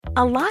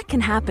A lot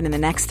can happen in the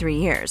next 3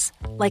 years.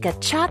 Like a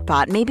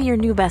chatbot may be your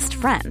new best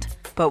friend.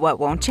 But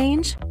what won't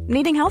change?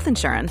 Needing health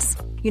insurance.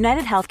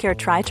 United Healthcare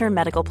Tri-Term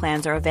Medical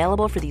Plans are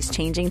available for these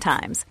changing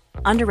times.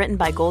 Underwritten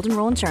by Golden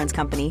Rule Insurance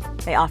Company,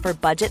 they offer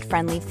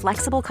budget-friendly,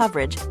 flexible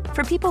coverage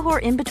for people who are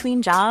in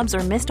between jobs or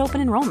missed open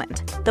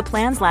enrollment. The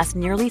plans last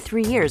nearly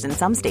 3 years in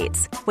some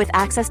states, with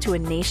access to a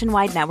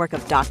nationwide network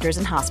of doctors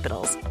and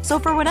hospitals. So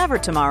for whatever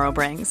tomorrow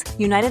brings,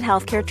 United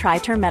Healthcare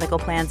Tri-Term Medical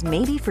Plans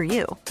may be for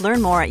you.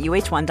 Learn more at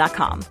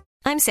uh1.com.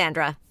 I'm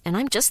Sandra, and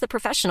I'm just the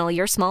professional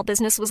your small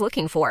business was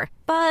looking for.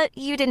 But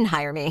you didn't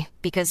hire me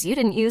because you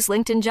didn't use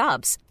LinkedIn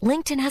Jobs.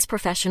 LinkedIn has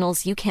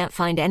professionals you can't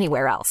find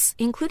anywhere else,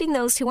 including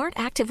those who aren't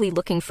actively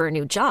looking for a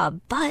new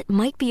job, but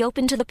might be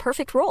open to the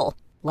perfect role,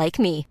 like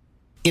me.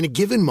 In a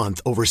given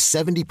month, over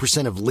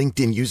 70% of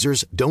LinkedIn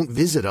users don't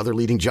visit other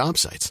leading job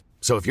sites.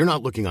 So if you're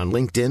not looking on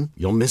LinkedIn,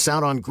 you'll miss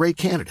out on great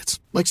candidates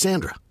like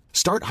Sandra.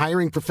 Start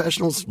hiring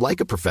professionals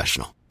like a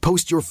professional.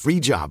 Post your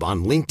free job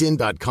on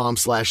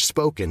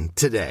linkedin.com/spoken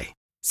today.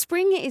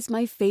 Spring is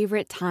my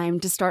favorite time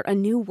to start a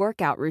new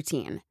workout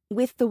routine.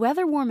 With the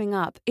weather warming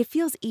up, it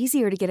feels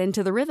easier to get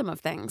into the rhythm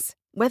of things.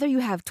 Whether you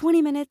have 20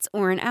 minutes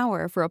or an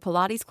hour for a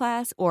Pilates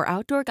class or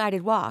outdoor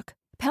guided walk,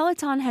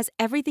 Peloton has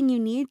everything you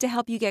need to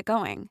help you get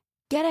going.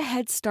 Get a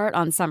head start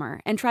on summer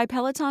and try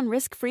Peloton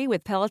risk-free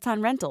with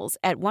Peloton Rentals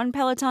at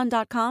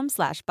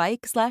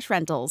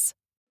onepeloton.com/bike/rentals.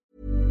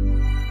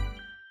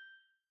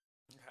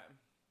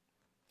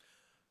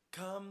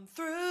 Come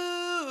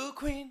through,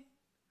 Queen.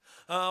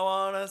 I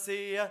wanna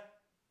see ya.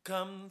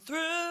 Come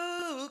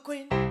through,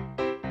 Queen.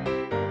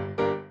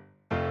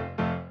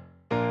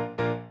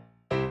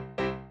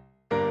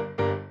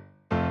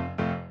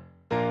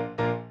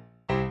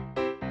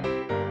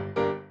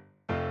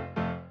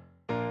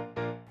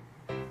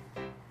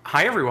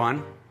 Hi,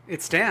 everyone.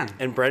 It's Dan.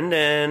 And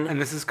Brendan.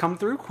 And this is Come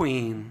Through,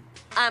 Queen.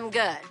 I'm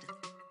good.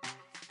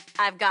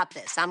 I've got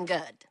this. I'm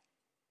good.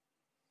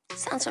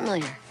 Sounds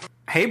familiar.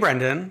 Hey,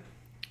 Brendan.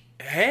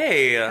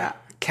 Hey.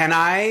 Can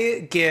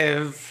I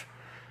give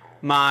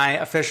my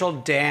official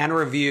Dan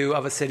review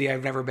of a city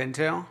I've never been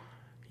to?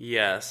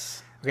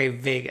 Yes. Okay,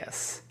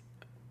 Vegas.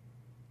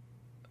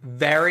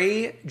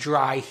 Very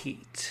dry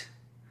heat.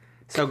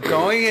 So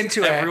going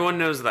into it... Everyone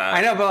knows that.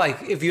 I know, but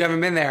like, if you haven't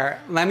been there,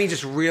 let me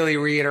just really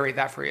reiterate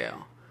that for you.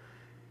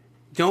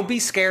 Don't be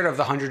scared of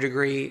the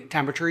 100-degree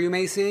temperature you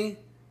may see,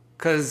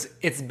 because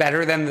it's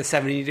better than the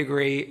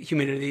 70-degree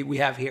humidity we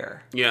have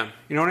here. Yeah.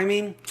 You know what I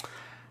mean?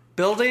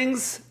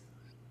 Buildings,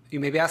 you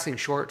may be asking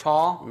short,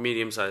 tall.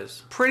 Medium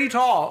size. Pretty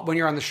tall when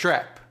you're on the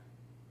Strip.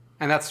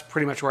 And that's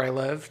pretty much where I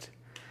lived.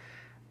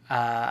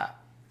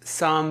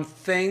 Some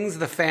things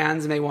the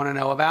fans may want to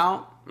know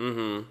about.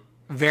 Mm-hmm.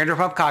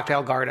 Vanderpump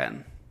Cocktail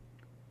Garden.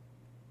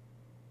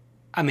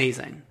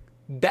 Amazing.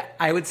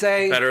 I would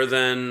say... Better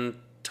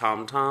than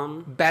Tom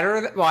Tom?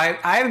 Well, I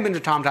haven't been to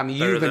Tom Tom.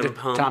 You've been to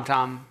Pump? Tom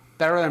Tom.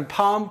 Better than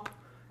Pump.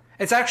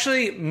 It's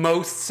actually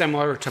most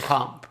similar to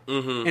Pump.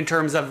 Mm-hmm. In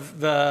terms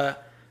of the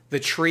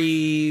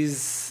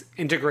trees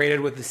integrated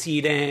with the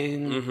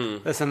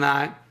seating, this and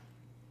that.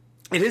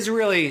 It is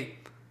really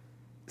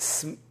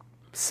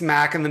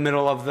smack in the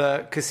middle of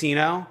the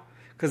casino.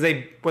 Because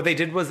what they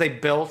did was they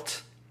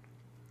built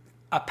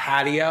a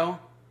patio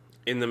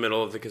in the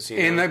middle of the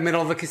casino. And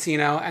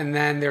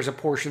then there's a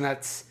portion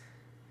that's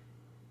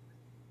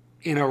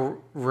in a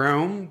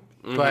room,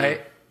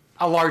 but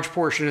a large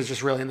portion is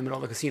just really in the middle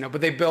of the casino.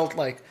 But they built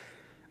like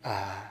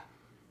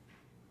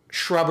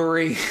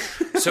shrubbery.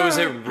 So is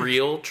it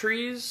real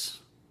trees?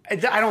 I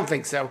don't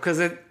think so, because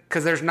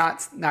there's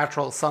not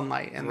natural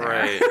sunlight in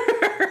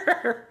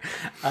there.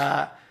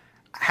 Right.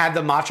 Had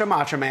the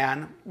Matcha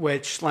Man,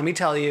 which, let me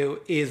tell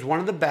you, is one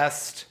of the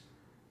best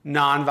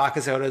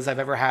non-vodka sodas I've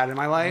ever had in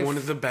my life. One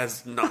of the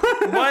best.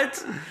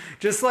 What?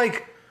 Just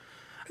like...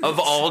 Of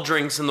all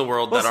drinks in the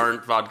world that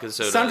aren't vodka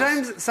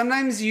sodas.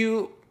 Sometimes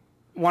you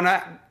want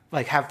to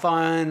like have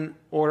fun,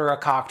 order a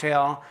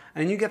cocktail,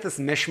 and you get this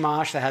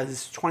mishmash that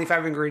has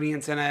 25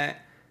 ingredients in it,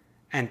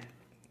 and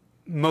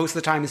most of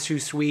the time it's too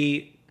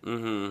sweet.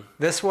 Mm-hmm.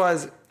 This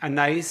was a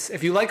nice...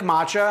 If you like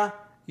matcha,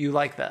 you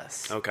like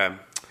this. Okay.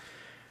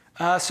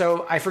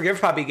 So I forgive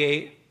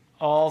Puppygate.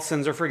 All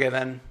sins are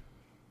forgiven.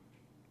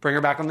 Bring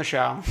her back on the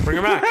show. Bring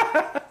her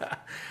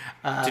back.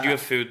 Did you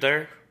have food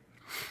there?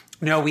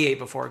 No, we ate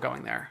before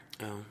going there.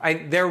 Oh.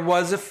 There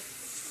was a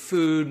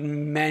food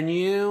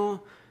menu,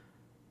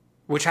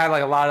 which had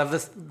like a lot of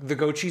the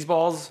goat cheese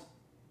balls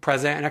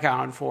present and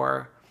accounted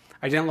for.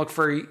 I didn't look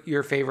for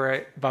your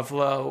favorite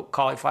buffalo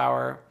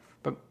cauliflower,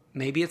 but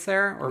maybe it's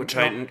there. Which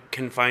I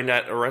can find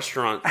at a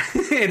restaurant.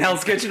 In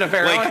Hell's Kitchen,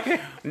 apparently.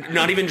 Like,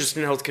 not even just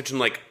in Hell's Kitchen,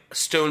 like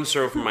stone's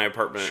throw from my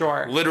apartment.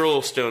 Sure.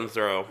 Literal stone's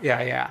throw.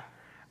 Yeah.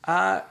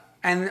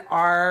 And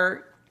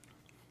our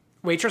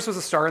waitress was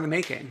a star in the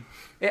making.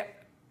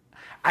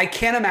 I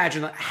can't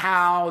imagine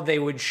how they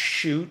would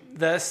shoot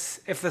this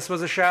if this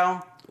was a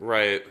show.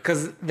 Right.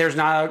 Because there's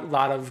not a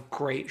lot of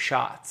great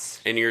shots.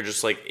 And you're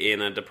just like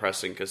in a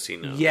depressing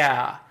casino.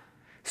 Yeah.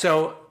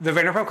 So the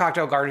Vanderpump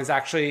Cocktail Garden is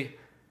actually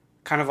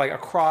kind of like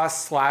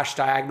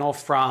across/diagonal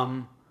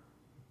from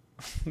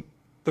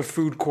the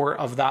food court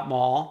of that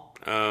mall.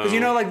 Because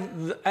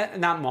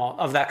not mall,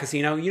 of that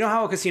casino. You know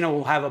how a casino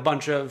will have a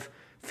bunch of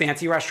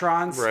fancy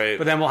restaurants, right?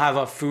 But then we'll have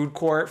a food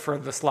court for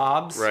the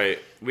slobs, right?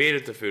 We ate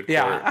at the food court.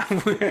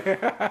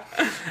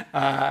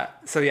 Yeah.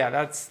 So yeah,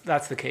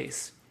 that's the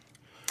case.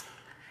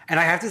 And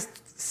I have to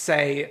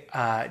say,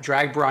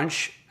 drag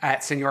brunch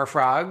at Senor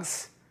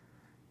Frogs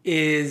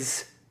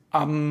is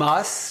a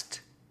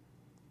must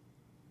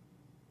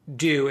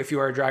do if you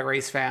are a Drag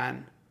Race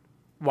fan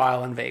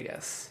while in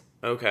Vegas.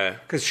 Okay.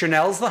 Because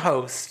Chanel's the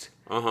host.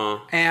 Uh-huh.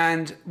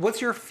 And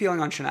what's your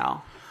feeling on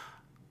Chanel?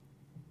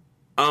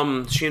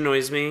 She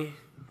annoys me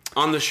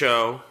on the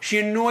show. She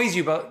annoys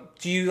you, but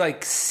do you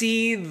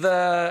see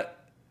the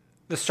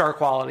star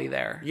quality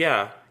there?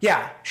 Yeah.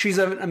 Yeah, she's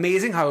an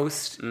amazing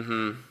host.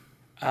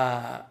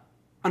 Mm-hmm.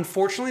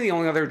 Unfortunately, the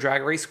only other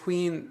Drag Race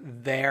queen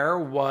there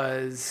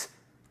was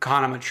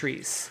Kahana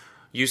Matrice.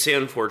 You say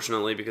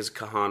unfortunately because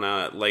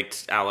Kahana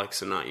liked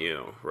Alex and not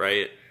you,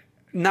 right?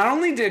 Not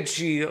only did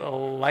she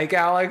like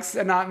Alex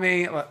and not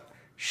me,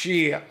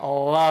 she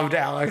loved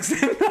Alex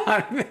and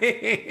not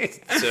me.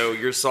 So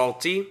you're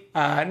salty?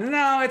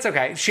 No, it's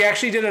okay. She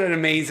actually did an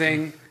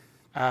amazing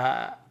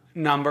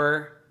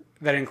number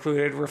that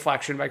included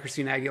Reflection by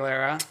Christina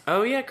Aguilera.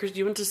 Oh, yeah.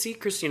 You went to see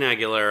Christina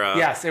Aguilera.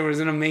 Yes, it was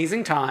an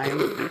amazing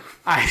time.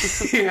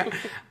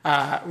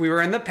 We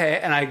were in the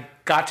pit, and I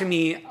got to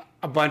meet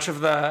a bunch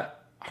of the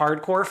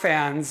hardcore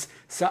fans,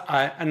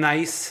 a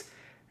nice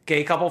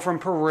gay couple from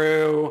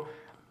Peru,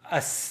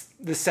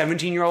 the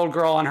 17-year-old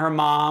girl and her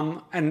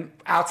mom. And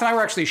Alex and I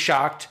were actually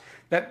shocked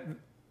that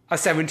a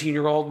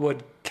 17-year-old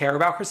would care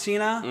about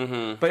Christina.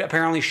 Mm-hmm. But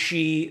apparently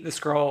this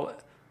girl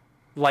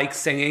likes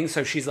singing,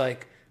 so she's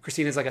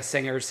Christina's a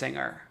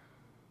singer.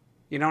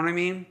 You know what I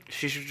mean?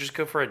 She should just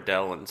go for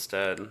Adele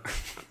instead.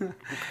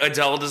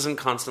 Adele doesn't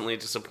constantly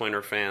disappoint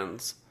her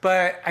fans.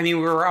 But, we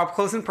were up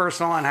close and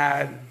personal and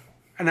had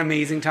an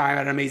amazing time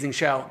at an amazing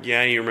show.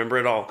 Yeah, you remember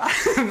it all.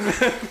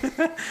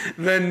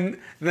 The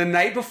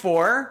night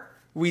before,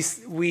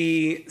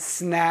 we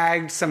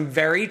snagged some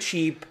very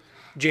cheap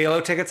J-Lo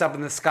tickets up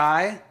in the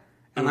sky.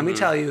 And let me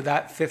tell you,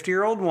 that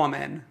 50-year-old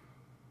woman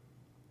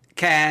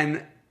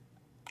can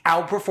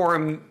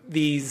outperform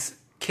these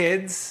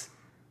kids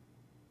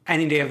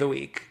any day of the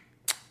week.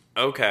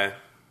 Okay.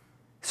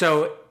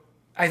 So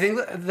I think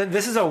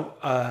this is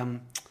I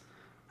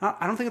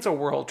don't think it's a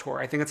world tour.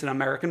 I think it's an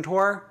American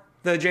tour,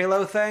 the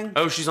J-Lo thing.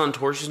 Oh, she's on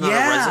tour? She's not a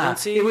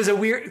residency? It was a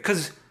weird,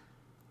 because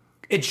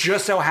it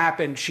just so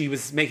happened she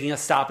was making a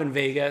stop in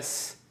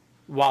Vegas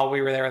while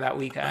we were there that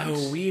weekend.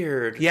 Oh,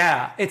 weird.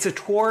 Yeah. It's a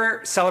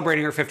tour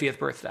celebrating her 50th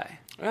birthday.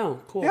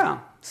 Oh, cool. Yeah.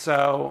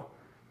 So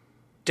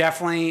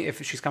definitely,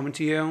 if she's coming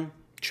to you,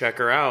 check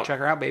her out. Check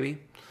her out, baby.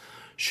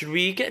 Should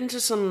we get into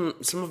some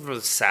of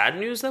the sad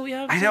news that we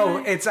have today? I know.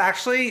 It's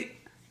actually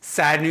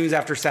sad news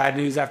after sad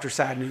news after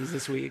sad news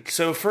this week.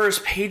 So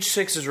first, Page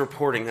Six is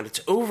reporting that it's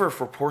over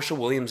for Portia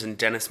Williams and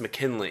Dennis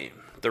McKinley.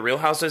 The Real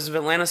Housewives of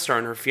Atlanta star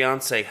and her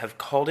fiancé have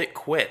called it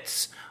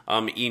quits.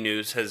 E!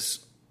 News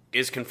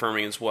is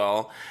confirming as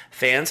well.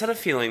 Fans had a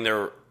feeling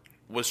there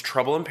was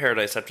trouble in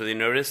paradise after they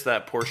noticed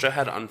that Portia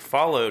had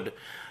unfollowed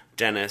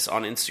Dennis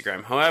on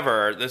Instagram.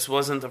 However, this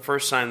wasn't the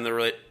first sign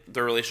the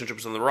relationship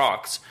was on the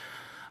rocks.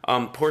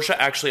 Portia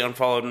actually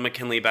unfollowed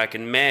McKinley back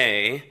in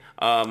May.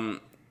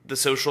 The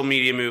social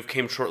media move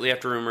came shortly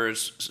after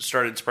rumors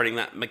started spreading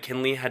that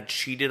McKinley had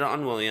cheated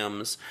on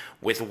Williams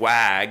with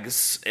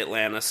Wags,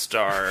 Atlanta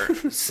star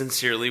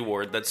Sincerely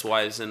Ward. That's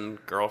Wives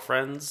and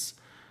Girlfriends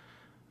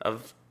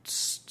of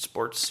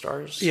sports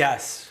stars.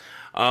 Yes.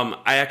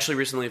 I actually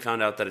recently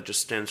found out that it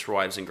just stands for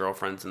Wives and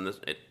Girlfriends, and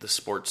the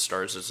sports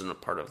stars isn't a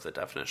part of the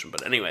definition.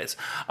 But anyways,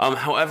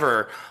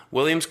 however,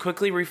 Williams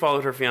quickly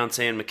refollowed her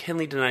fiancé, and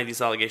McKinley denied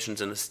these allegations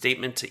in a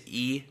statement to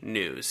E!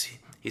 News.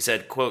 He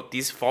said, quote,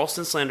 "These false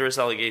and slanderous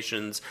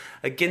allegations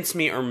against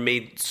me are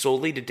made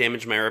solely to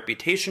damage my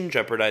reputation,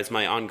 jeopardize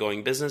my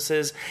ongoing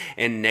businesses,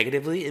 and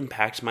negatively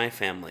impact my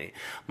family.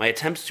 My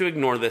attempts to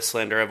ignore this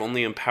slander have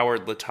only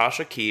empowered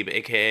Latasha Keeb,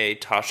 a.k.a.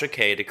 Tasha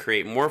K., to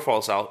create more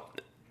false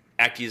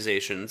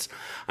accusations.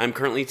 I'm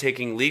currently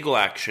taking legal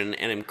action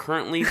and am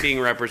currently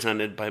being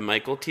represented by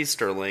Michael T.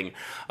 Sterling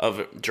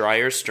of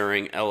Dryer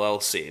Stirring,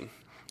 LLC.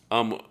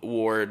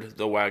 Ward,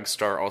 the WAG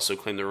star, also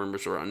claimed the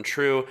rumors were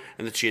untrue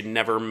and that she had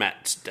never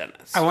met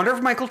Dennis. I wonder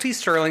if Michael T.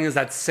 Sterling is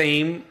that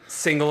same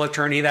single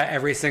attorney that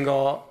every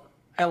single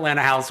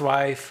Atlanta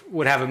housewife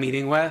would have a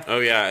meeting with. Oh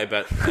yeah, I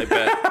bet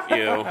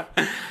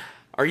you.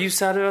 Are you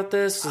sad about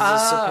this?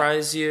 Does this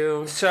surprise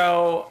you?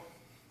 So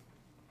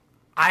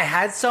I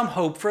had some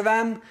hope for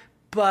them,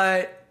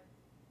 but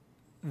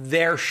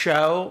their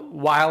show,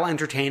 while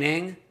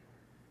entertaining,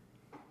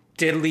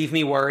 did leave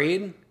me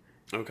worried.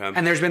 Okay.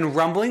 And there's been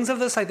rumblings of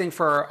this, I think,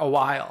 for a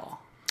while.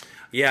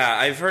 Yeah,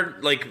 I've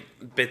heard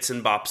bits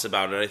and bops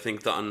about it. I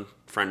think the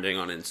unfriending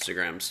on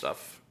Instagram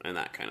stuff and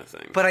that kind of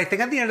thing. But I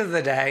think at the end of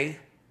the day,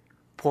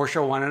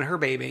 Portia wanted her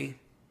baby.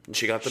 And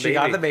she got the baby. She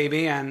got the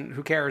baby, and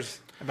who cares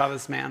about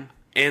this man?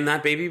 And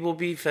that baby will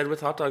be fed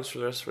with hot dogs for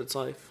the rest of its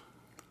life.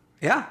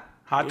 Yeah.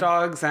 Hot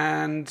dogs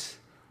and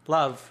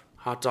love.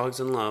 Hot dogs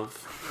and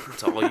love.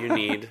 That's all you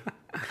need.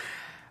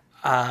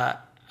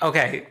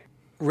 Okay.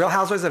 Real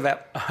Housewives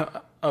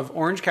of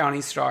Orange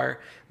County star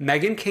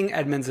Megan King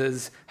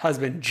Edmonds'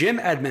 husband, Jim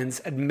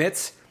Edmonds,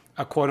 admits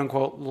a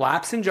quote-unquote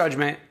lapse in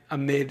judgment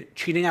amid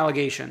cheating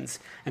allegations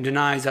and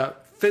denies a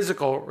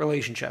physical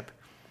relationship.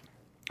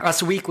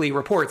 Us Weekly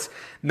reports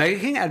Megan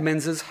King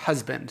Edmonds'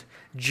 husband,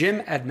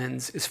 Jim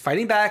Edmonds, is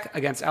fighting back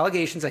against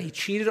allegations that he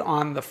cheated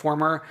on the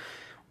former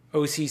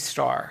OC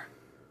star.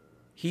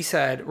 He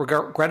said,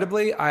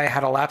 regrettably, I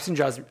had a lapse in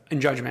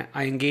judgment.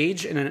 I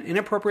engaged in an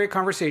inappropriate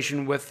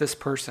conversation with this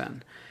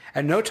person.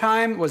 At no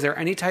time was there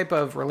any type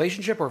of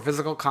relationship or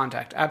physical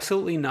contact.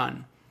 Absolutely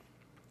none.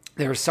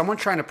 There was someone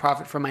trying to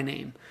profit from my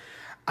name.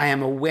 I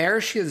am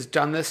aware she has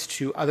done this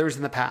to others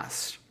in the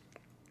past.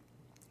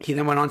 He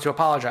then went on to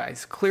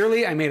apologize.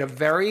 Clearly, I made a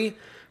very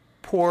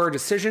poor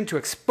decision to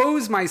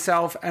expose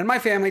myself and my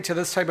family to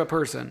this type of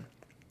person.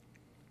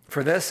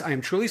 For this, I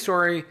am truly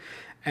sorry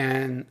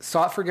and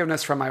sought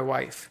forgiveness from my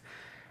wife.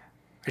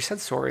 I just said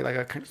sorry like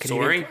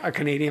a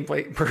Canadian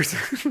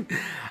person.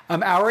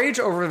 I'm outraged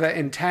over the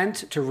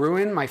intent to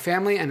ruin my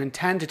family and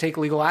intend to take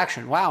legal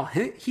action. Wow,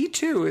 he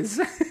too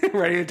is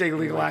ready to take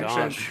legal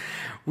action. Gosh.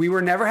 We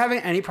were never having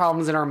any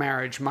problems in our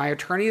marriage. My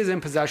attorney is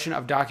in possession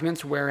of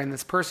documents wherein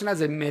this person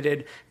has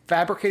admitted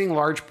fabricating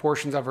large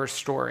portions of her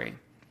story.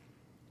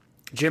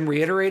 Jim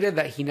reiterated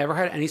that he never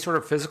had any sort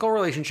of physical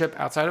relationship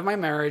outside of my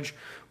marriage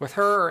with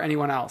her or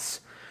anyone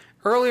else.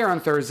 Earlier on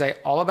Thursday,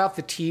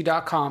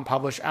 AllAboutTheT.com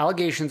published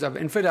allegations of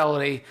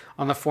infidelity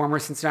on the former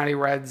Cincinnati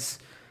Reds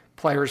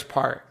player's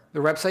part.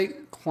 The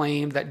website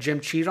claimed that Jim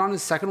cheated on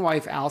his second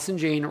wife, Allison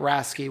Jane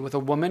Rasky, with a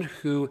woman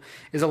who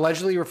is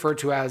allegedly referred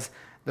to as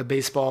the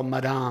baseball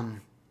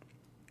madame.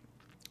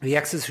 The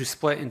exes, who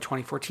split in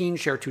 2014,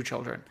 share 2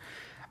 children.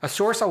 A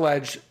source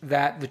alleged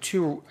that the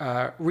two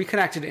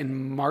reconnected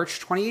in March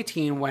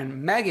 2018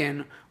 when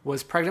Megan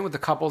was pregnant with the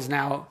couple's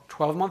now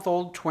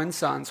 12-month-old twin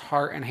sons,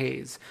 Hart and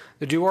Hayes.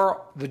 The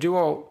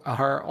duo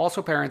are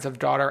also parents of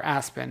daughter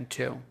Aspen,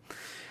 too.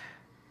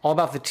 All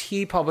About the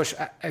Tea published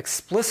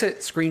explicit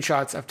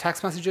screenshots of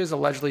text messages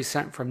allegedly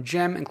sent from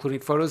Jim, including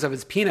photos of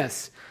his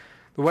penis.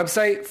 The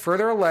website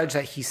further alleged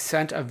that he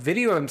sent a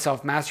video of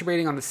himself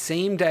masturbating on the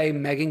same day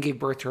Megan gave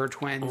birth to her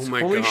twins. Oh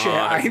my Holy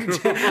God.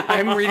 shit.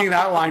 I'm reading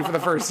that line for the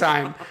first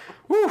time.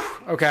 Whew.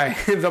 Okay.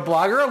 The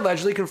blogger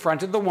allegedly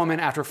confronted the woman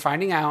after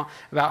finding out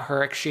about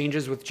her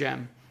exchanges with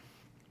Jim.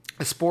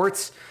 A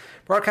sports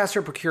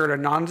broadcaster procured a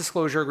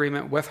non-disclosure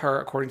agreement with her,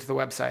 according to the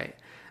website.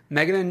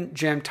 Megan and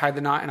Jim tied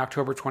the knot in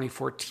October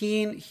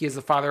 2014. He is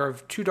the father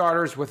of 2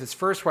 daughters with his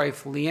first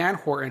wife, Leanne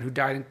Horton, who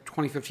died in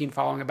 2015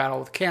 following a battle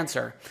with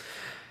cancer.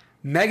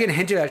 Megan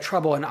hinted at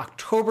trouble in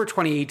October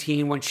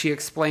 2018 when she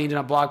explained in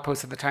a blog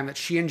post at the time that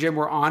she and Jim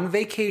were on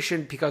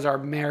vacation because our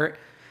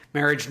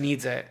marriage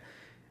needs it.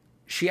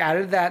 She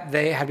added that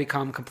they had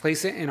become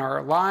complacent in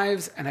our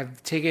lives and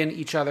have taken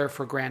each other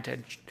for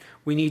granted.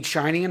 We need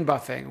shining and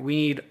buffing. We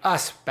need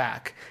us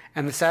back.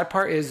 And the sad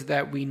part is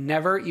that we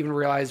never even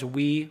realized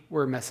we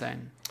were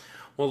missing.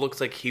 Well, it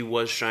looks like he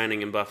was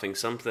shining and buffing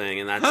something,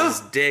 and that's his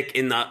dick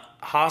in the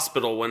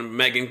hospital when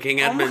Megan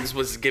King Edmonds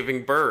was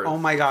giving birth. Oh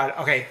my God.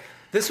 Okay.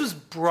 This was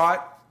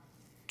brought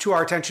to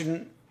our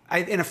attention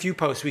in a few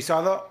posts. We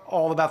saw the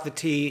All About the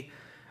Tea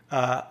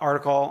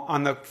article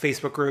on the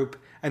Facebook group,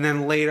 and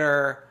then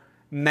later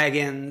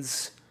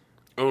Megan's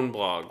own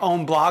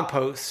blog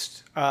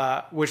post,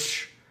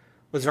 which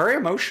was very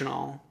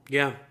emotional.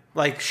 Yeah.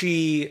 Like,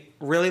 she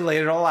really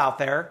laid it all out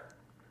there,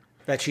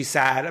 that she's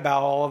sad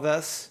about all of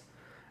this.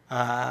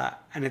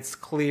 And it's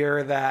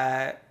clear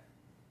that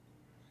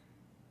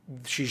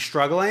she's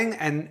struggling,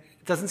 and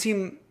it doesn't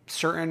seem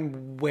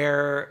certain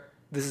where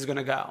this is going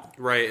to go.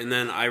 Right, and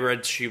then I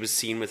read she was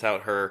seen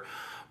without her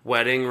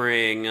wedding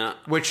ring.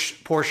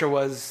 Which Portia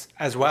was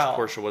as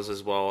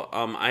well.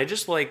 I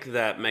just like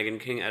that Megan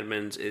King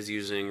Edmonds is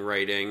using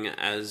writing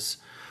as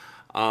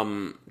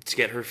to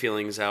get her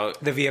feelings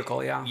out. The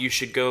vehicle, yeah. You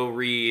should go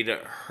read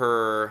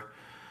her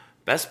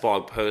best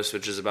blog post,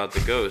 which is about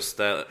the ghost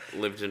that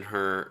lived in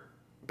her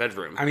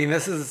bedroom. I mean,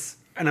 this is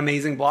an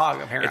amazing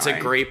blog, apparently. It's a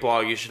great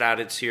blog. You should add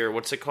it to your,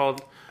 what's it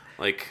called?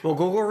 Well,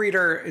 Google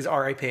Reader is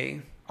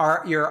RIP.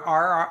 Your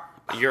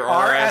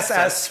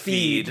RSS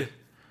feed.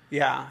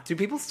 Yeah. Do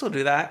people still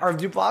do that? Or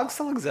do blogs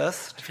still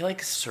exist? I feel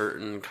like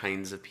certain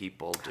kinds of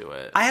people do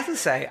it. I have to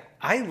say,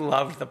 I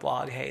loved the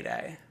blog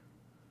heyday.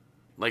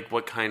 Like,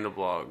 what kind of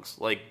blogs?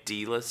 Like,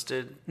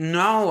 delisted?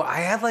 No, I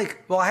had I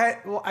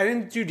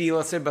didn't do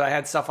delisted, but I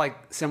had stuff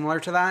like similar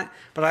to that.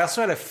 But I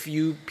also had a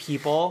few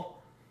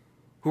people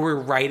who were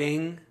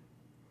writing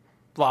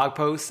blog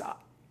posts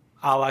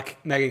a la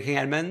Megan King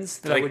Edmonds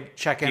that I would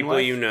check in with.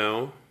 People you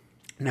know?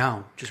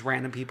 No, just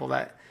random people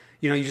that,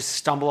 you just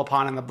stumble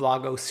upon in the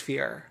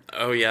blogosphere.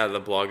 Oh, yeah,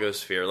 the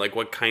blogosphere. Like,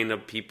 what kind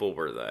of people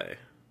were they?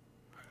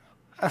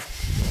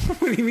 What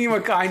do you mean,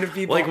 what kind of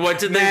people? Like, what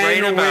did they write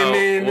about?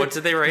 Women, what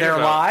did they write their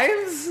about? Their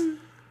lives?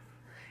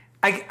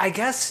 I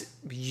guess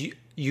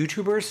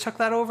YouTubers took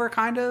that over,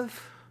 kind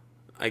of.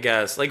 I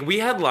guess. Like, we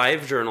had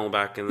LiveJournal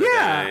back in the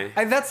day.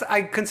 Yeah,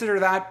 I consider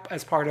that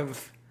as part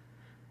of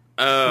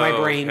my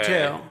brain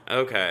okay. too.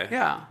 Okay.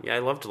 Yeah. Yeah, I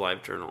loved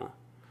LiveJournal.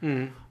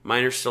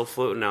 Mine are still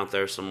floating out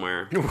there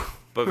somewhere,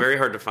 but very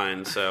hard to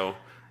find, so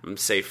I'm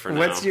safe for now.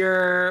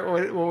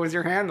 What was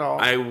your handle?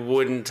 I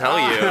wouldn't tell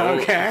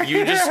you. Okay.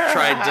 You just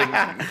tried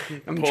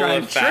to I'm pull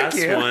trying a to trick fast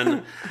you.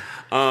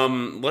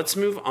 one. Let's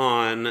move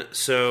on.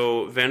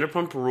 So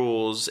Vanderpump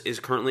Rules is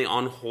currently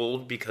on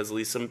hold because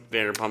Lisa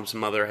Vanderpump's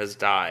mother has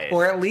died.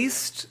 Or at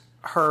least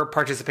her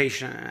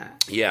participation in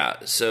it. Yeah,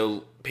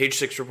 so Page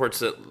Six reports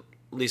that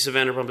Lisa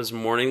Vanderpump is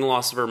mourning the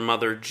loss of her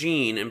mother,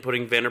 Jean, and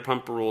putting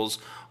Vanderpump Rules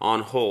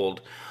on hold.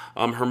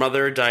 Her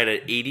mother died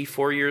at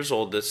 84 years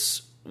old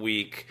this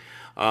week,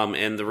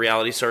 and the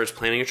reality star is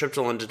planning a trip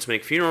to London to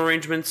make funeral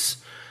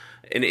arrangements,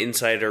 an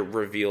insider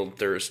revealed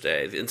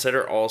Thursday. The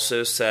insider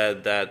also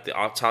said that the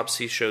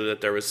autopsy showed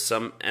that there was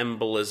some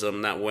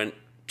embolism that went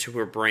to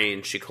her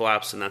brain. She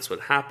collapsed, and that's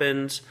what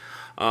happened.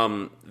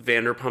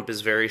 Vanderpump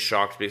is very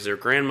shocked because her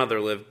grandmother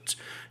lived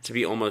to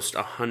be almost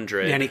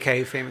 100. Nanny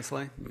K,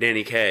 famously.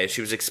 Nanny K.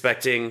 She was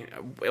expecting...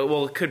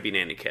 Well, it could be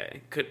Nanny K.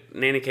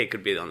 Nanny K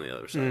could be on the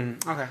other side.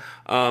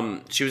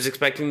 Okay. She was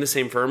expecting the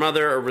same for her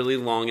mother, a really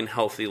long and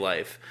healthy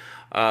life.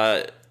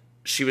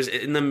 She was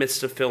in the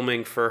midst of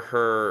filming for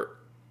her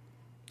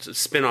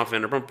spin-off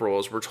Vanderpump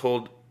Rules. We're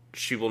told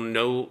she will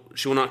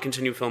not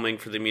continue filming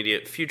for the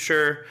immediate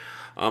future.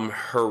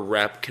 Her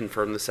rep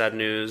confirmed the sad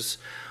news.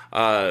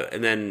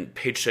 And then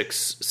Page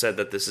Six said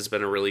that this has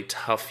been a really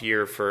tough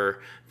year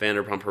for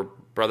Vanderpump. Her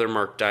brother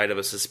Mark died of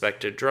a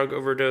suspected drug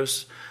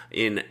overdose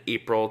in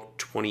April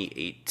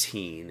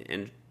 2018,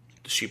 and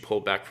she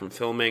pulled back from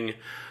filming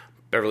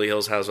Beverly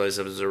Hills Housewives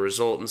as a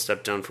result and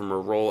stepped down from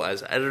her role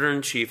as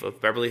editor-in-chief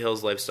of Beverly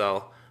Hills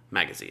Lifestyle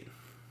magazine.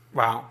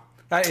 Wow.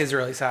 That is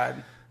really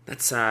sad.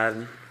 That's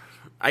sad.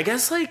 I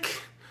guess,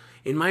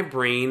 in my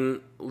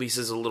brain,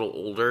 Lisa's a little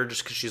older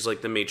just because she's, the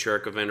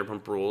matriarch of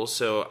Vanderpump Rules,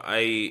 so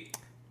I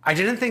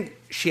didn't think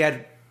she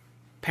had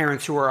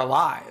parents who were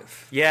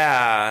alive.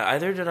 Yeah,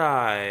 either did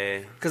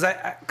I.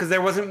 Because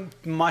there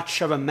wasn't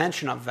much of a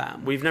mention of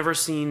them. We've never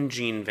seen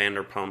Jean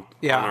Vanderpump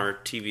on our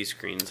TV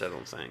screens, I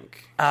don't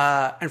think.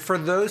 And for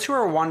those who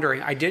are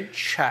wondering, I did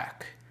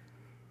check.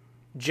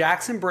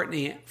 Jax and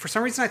Brittany, for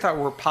some reason I thought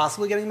were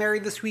possibly getting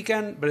married this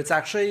weekend, but it's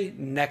actually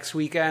next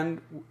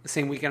weekend,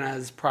 same weekend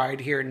as Pride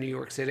here in New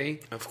York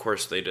City. Of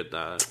course they did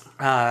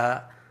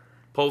that.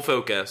 Pull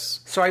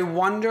focus. So I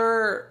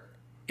wonder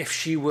if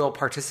she will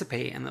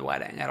participate in the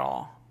wedding at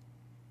all.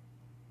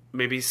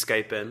 Maybe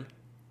Skype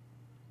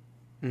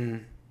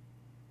in.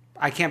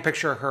 I can't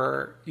picture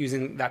her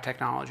using that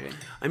technology.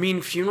 I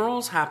mean,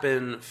 funerals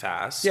happen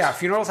fast. Yeah,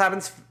 funerals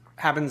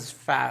happens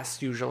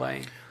fast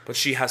usually. But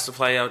she has to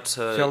fly out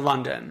to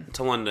London.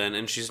 To London,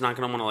 and she's not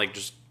going to want to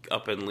just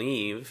up and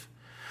leave.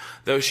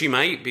 Though she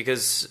might,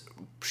 because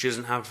she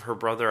doesn't have her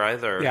brother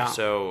either. Yeah.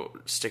 So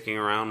sticking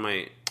around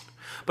might...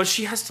 But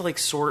she has to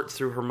sort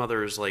through her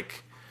mother's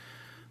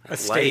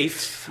estate.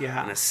 Life.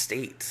 Yeah. An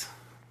estate.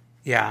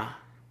 Yeah.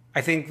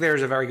 I think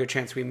there's a very good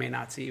chance we may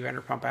not see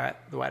Vanderpump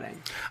at the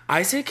wedding.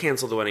 I say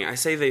cancel the wedding. I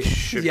say they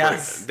should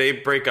they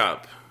break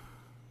up.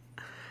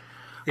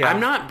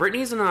 Yeah.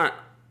 Brittany's not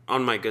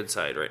on my good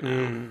side right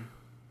now.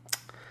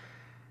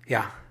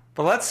 Yeah.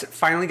 But let's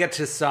finally get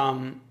to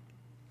some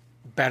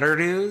better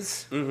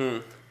news.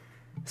 Mm-hmm.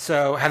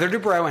 So Heather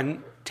Dubrow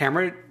and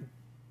Tamara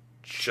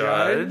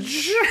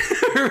Judge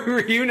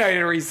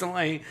reunited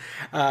recently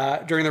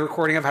during the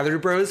recording of Heather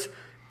Dubrow's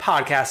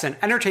podcast, and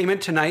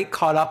Entertainment Tonight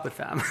caught up with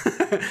them.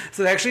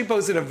 So they actually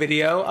posted a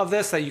video of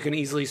this that you can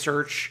easily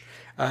search,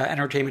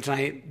 Entertainment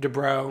Tonight,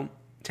 Dubrow,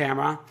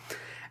 Tamara.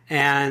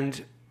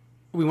 And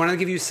we wanted to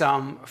give you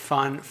some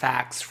fun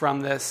facts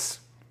from this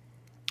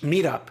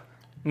meetup,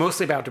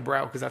 mostly about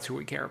Dubrow, because that's who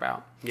we care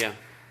about. Yeah.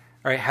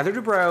 All right, Heather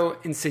Dubrow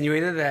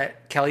insinuated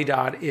that Kelly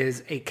Dodd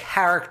is a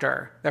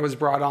character that was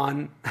brought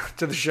on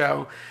to the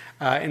show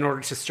in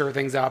order to stir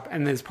things up,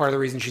 and is part of the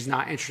reason she's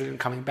not interested in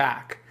coming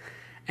back.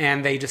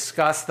 And they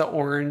discussed the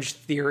Orange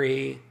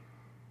Theory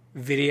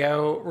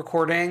video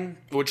recording.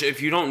 Which,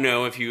 if you don't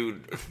know, if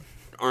you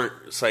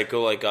aren't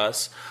psycho like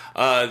us,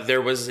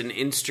 there was an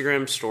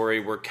Instagram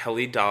story where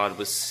Kelly Dodd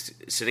was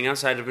sitting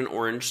outside of an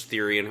Orange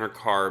Theory in her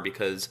car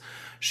because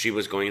she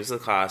was going into the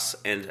class,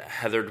 and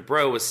Heather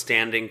Dubrow was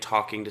standing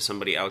talking to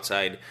somebody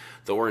outside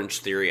the Orange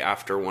Theory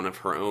after one of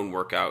her own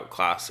workout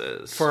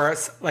classes. For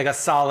a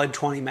solid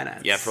 20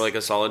 minutes. Yeah, for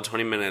a solid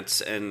 20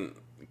 minutes, and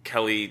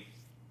Kelly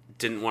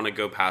didn't want to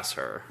go past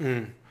her.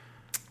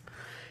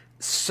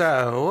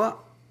 So,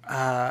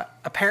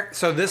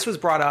 so this was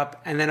brought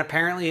up, and then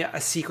apparently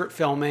a secret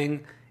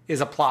filming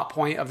is a plot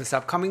point of this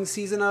upcoming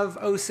season of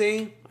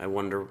OC. I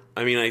wonder,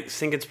 I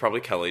think it's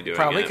probably Kelly doing it.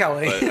 Probably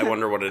Kelly. But I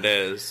wonder what it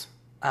is.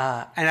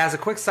 And as a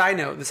quick side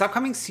note, this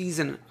upcoming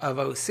season of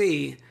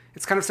OC,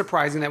 it's kind of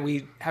surprising that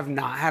we have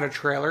not had a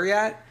trailer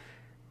yet,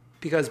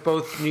 because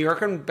both New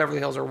York and Beverly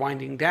Hills are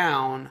winding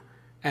down,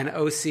 and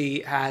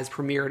OC has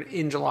premiered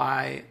in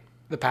July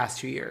the past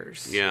 2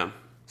 years. Yeah.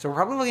 So we're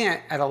probably looking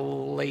at a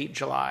late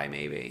July,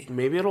 maybe.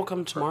 Maybe it'll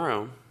come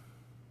tomorrow.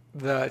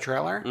 The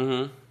trailer?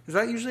 Mm-hmm. Is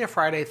that usually a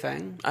Friday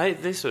thing?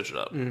 They switch it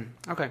up.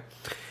 Okay.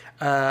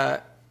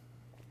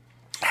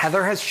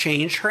 Heather has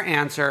changed her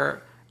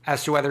answer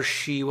as to whether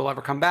she will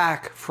ever come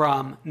back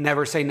from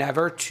never say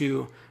never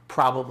to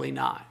probably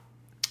not.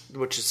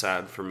 Which is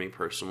sad for me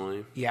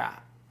personally. Yeah.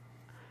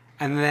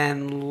 And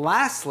then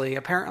lastly,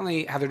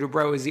 apparently Heather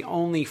Dubrow is the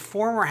only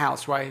former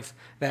housewife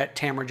that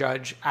Tamra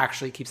Judge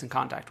actually keeps in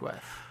contact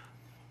with.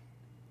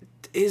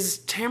 Is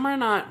Tamara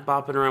not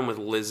bopping around with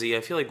Lizzie?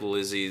 I feel like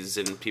Lizzie's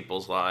in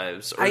people's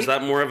lives. Or is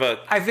that more of a...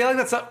 I feel like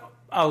that's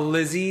a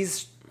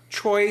Lizzie's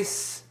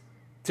choice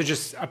to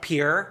just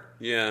appear.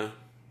 Yeah.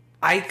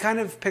 I kind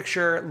of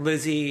picture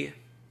Lizzie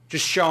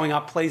just showing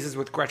up places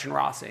with Gretchen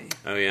Rossi.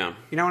 Oh, yeah.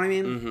 You know what I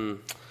mean? Mm-hmm.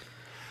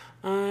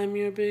 I'm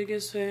your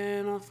biggest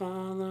fan. I'll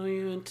follow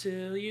you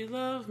until you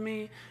love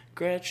me.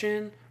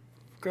 Gretchen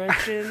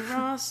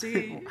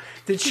Rossi.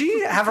 Did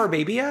she have her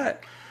baby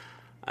yet?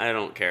 I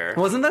don't care.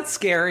 Wasn't that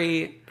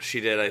scary?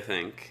 She did, I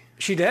think.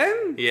 She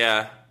did?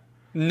 Yeah.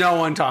 No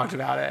one talked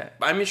about it.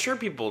 I mean, sure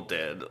people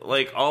did.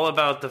 Like, all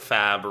about the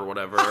fab or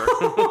whatever.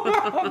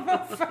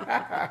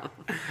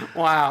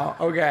 Wow.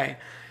 Okay.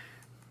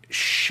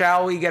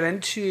 Shall we get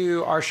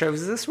into our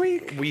shows this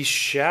week? We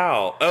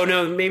shall. Oh,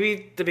 no,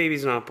 maybe the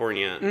baby's not born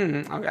yet.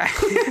 Okay.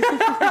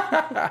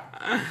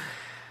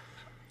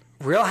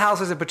 Real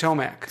Houses of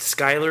Potomac.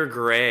 Skylar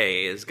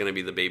Grey is going to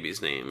be the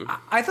baby's name.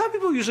 I thought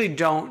people usually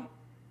don't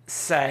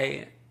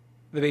say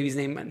the baby's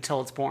name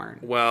until it's born.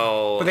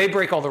 Well... But they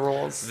break all the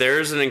rules.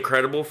 There's an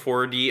incredible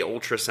 4D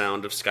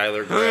ultrasound of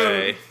Skylar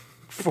Grey.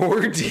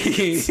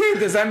 4D?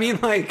 Does that mean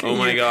like oh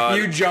my God.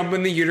 You jump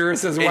in the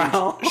uterus as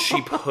well? And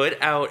she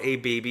put out a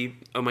baby...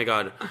 Oh my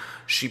God.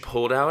 She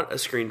pulled out a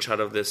screenshot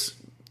of this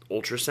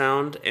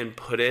ultrasound and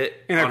put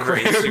it on her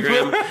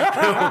Instagram.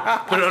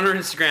 Put it on her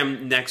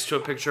Instagram next to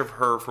a picture of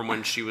her from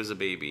when she was a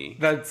baby.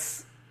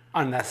 That's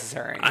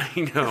unnecessary.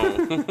 I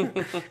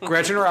know.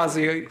 Gretchen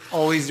Rossi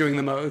always doing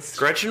the most.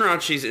 Gretchen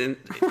Rosci's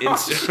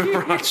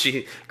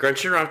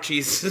Gretchen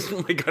Rosci's...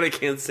 Oh my God, I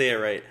can't say it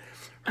right.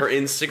 Her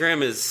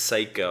Instagram is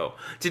psycho.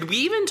 Did we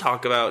even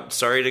talk about...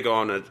 Sorry to go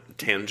on a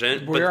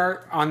tangent. We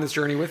are on this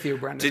journey with you,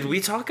 Brendan. Did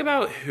we talk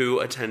about who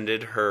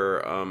attended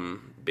her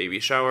baby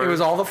shower? It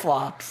was all the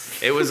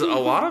flops. It was a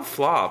lot of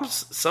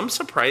flops. Some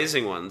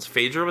surprising ones.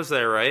 Phaedra was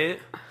there, right?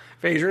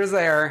 Phaedra was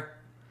there.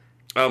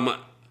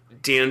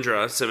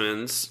 Deandra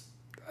Simmons.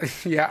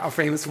 Yeah, a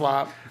famous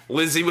flop.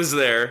 Lizzie was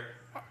there.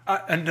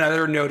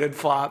 Another noted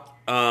flop.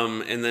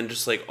 And then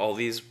just like all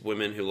these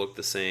women who look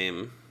the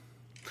same.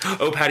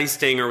 Oh, Patty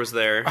Stanger was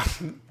there.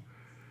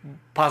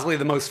 Possibly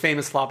the most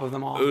famous flop of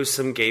them all. Oh,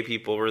 some gay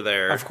people were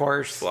there. Of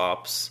course.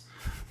 Flops.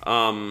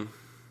 Wow.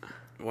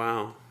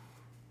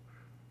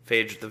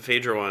 The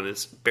Phaedra one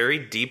is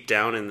buried deep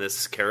down in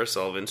this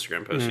carousel of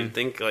Instagram posts. You'd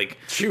think like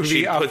she would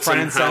she'd be put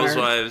some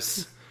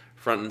housewives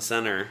front and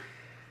center.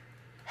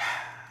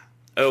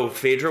 Oh,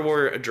 Phaedra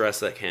wore a dress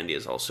that Candy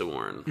has also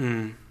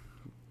worn.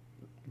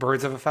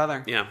 Birds of a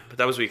feather. Yeah, but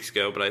that was weeks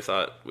ago, but I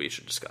thought we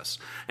should discuss.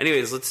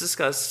 Anyways, let's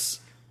discuss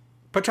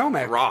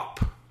Potomac. ROP.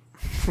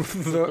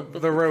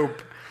 the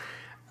rope.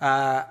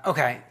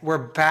 Okay, we're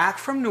back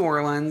from New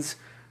Orleans.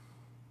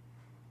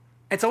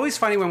 It's always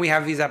funny when we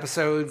have these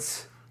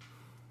episodes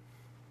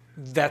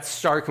that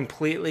start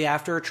completely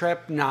after a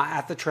trip, not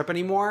at the trip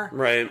anymore.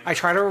 Right. I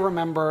try to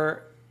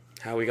remember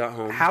how we got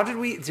home.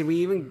 Did we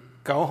even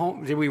go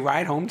home? Did we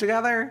ride home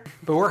together?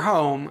 But we're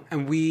home,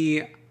 and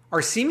we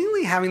are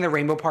seemingly having the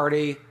rainbow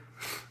party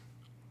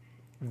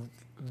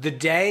the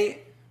day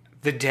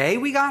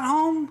we got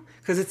home.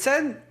 Because it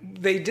said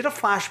they did a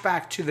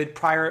flashback to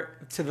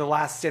the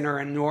last dinner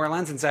in New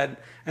Orleans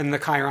and the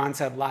Chiron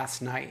said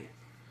last night.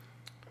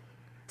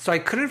 So I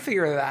couldn't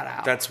figure that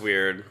out. That's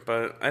weird,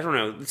 but I don't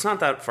know. It's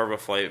not that far of a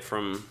flight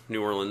from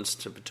New Orleans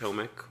to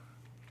Potomac.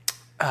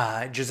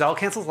 Giselle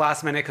cancels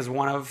last minute because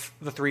one of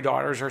the 3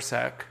 daughters are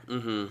sick.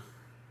 Mm-hmm.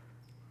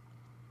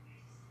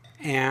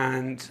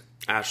 And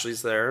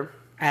Ashley's there.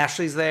 Candace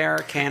is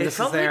there. Karen's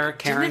there.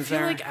 Didn't it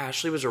feel like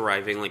Ashley was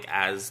arriving like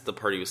as the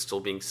party was still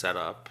being set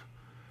up?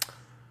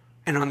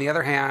 And on the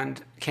other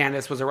hand,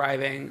 Candace was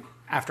arriving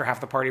after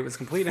half the party was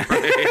completed.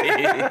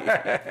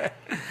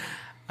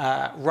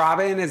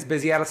 Robin is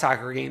busy at a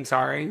soccer game,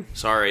 sorry.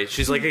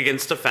 She's like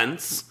against a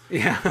fence.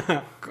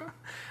 Yeah.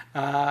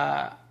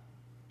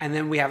 And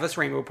then we have this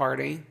rainbow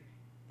party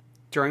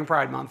during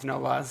Pride Month, no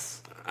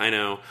less. I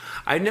know.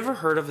 I'd never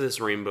heard of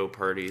this rainbow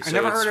party. I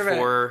never heard of it.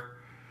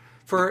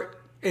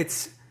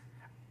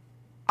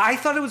 I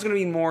thought it was going to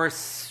be more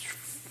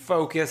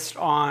focused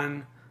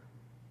on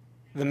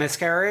the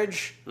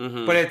miscarriage,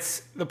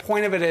 but the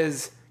point of it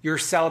is you're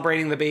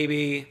celebrating the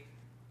baby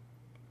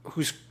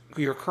who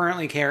you're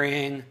currently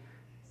carrying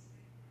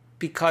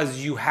because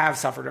you have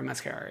suffered a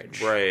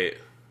miscarriage. Right.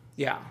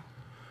 Yeah.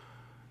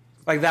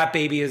 Like that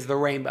baby is the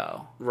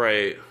rainbow.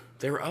 Right.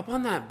 They were up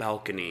on that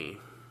balcony,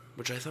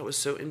 which I thought was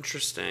so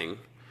interesting.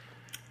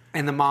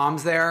 And the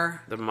mom's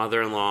there. The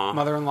mother-in-law.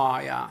 Mother-in-law,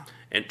 yeah.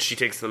 And she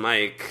takes the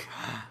mic.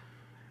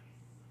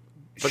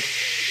 But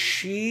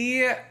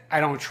I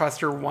don't trust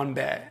her one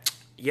bit.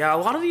 Yeah, a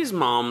lot of these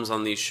moms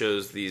on these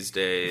shows these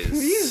days.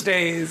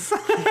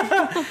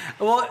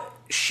 Well,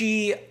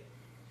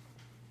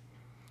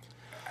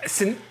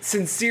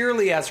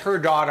 sincerely, as her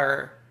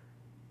daughter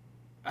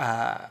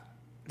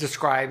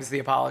describes the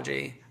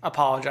apology,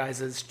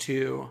 apologizes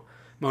to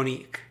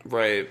Monique.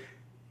 Right.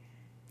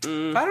 I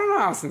don't know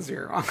how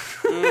sincere.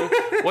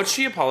 What's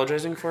she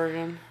apologizing for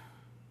again?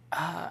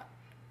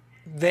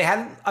 They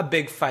had a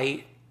big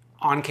fight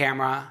on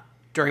camera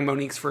during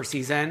Monique's first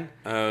season.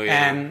 Oh,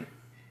 yeah. And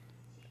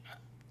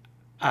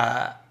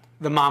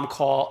the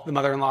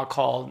mother-in-law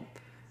called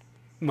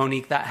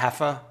Monique that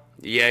heifer.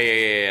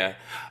 Yeah.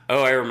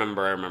 Oh, I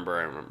remember.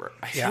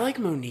 I feel Yeah. like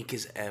Monique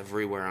is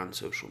everywhere on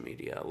social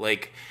media.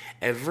 Like,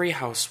 every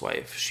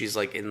housewife, she's,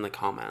 like, in the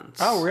comments.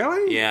 Oh,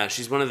 really? Yeah,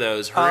 she's one of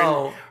those.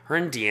 Her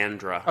and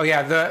Deandra. Oh,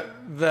 yeah.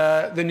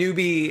 The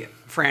newbie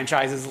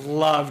franchises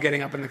love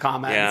getting up in the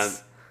comments. Yeah,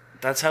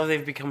 that's how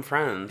they've become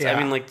friends. Yeah. I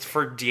mean, like,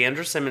 for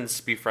Deandra Simmons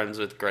to be friends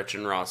with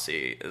Gretchen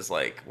Rossi is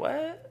like,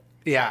 what?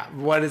 Yeah.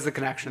 What is the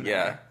connection there?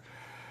 Yeah.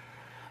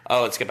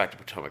 Oh, let's get back to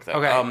Potomac, though.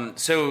 Okay.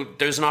 So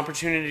there's an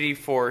opportunity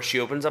she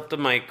opens up the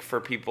mic for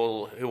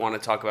people who want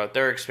to talk about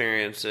their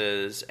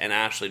experiences, and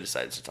Ashley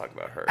decides to talk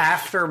about hers.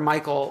 After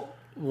Michael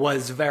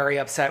was very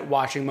upset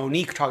watching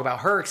Monique talk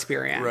about her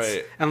experience.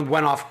 Right. And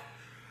went off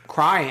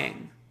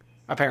crying,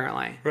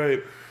 apparently.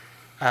 Right.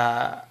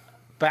 But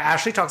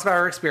Ashley talks about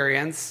her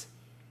experience.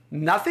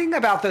 Nothing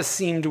about this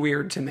seemed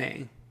weird to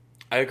me.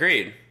 I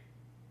agreed.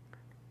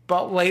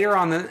 But later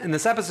on in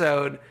this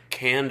episode,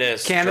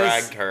 Candace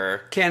dragged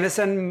her. Candace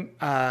and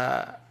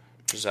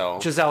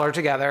Giselle are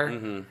together.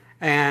 Mm-hmm.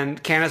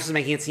 And Candace was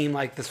making it seem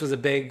like this was a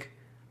big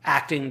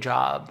acting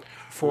job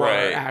for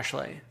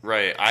Ashley.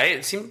 Right.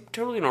 It seemed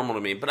totally normal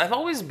to me, but I've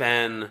always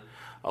been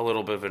a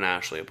little bit of an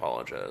Ashley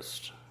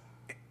apologist.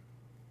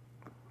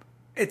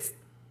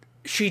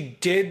 She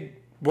did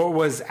what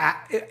was...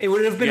 It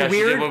would have been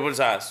weird. She did what was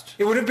asked.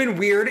 It would have been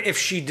weird if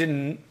she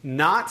did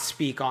not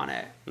speak on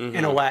it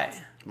in a way.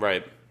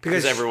 Right.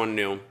 Because everyone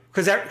knew.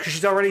 Because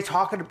she's already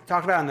talked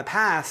about it in the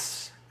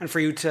past, and for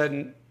you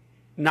to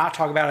not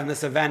talk about it in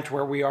this event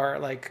where we are,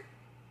 like,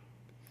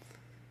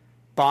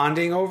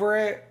 bonding over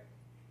it,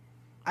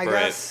 I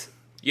guess.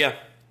 Yeah.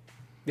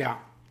 Yeah.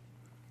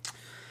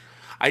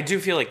 I do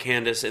feel like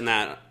Candace in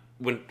that,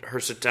 when her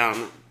sit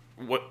down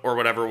or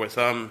whatever with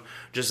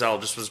Giselle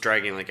just was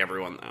dragging, like,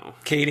 everyone, though.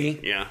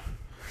 Katie. Yeah.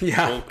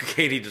 Yeah. Well,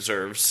 Katie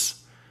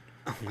deserves.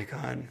 Oh, my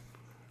God.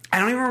 I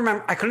don't even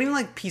remember. I couldn't even,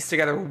 like, piece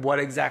together what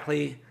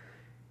exactly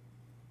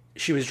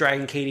she was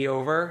dragging Katie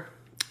over.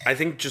 I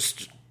think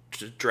just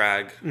to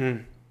drag.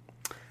 But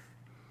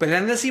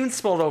then this even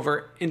spilled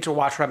over into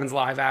Watch What Happens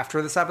Live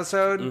after this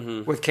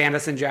episode with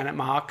Candace and Janet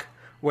Mock,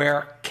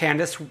 where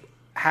Candace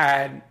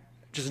had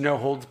just no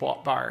holds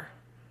bar.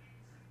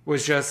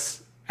 Was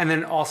just... And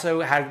then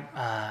also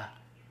had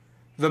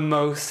the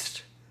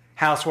most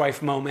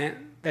housewife moment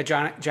that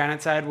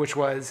Janet said, which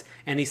was...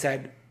 And he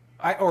said...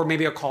 or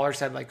maybe a caller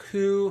said, like,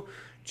 who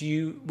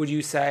would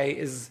you say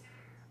is...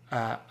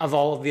 of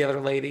all of the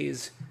other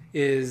ladies,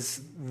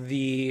 is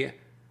the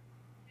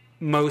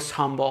most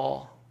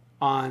humble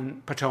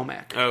on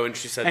Potomac. Oh, and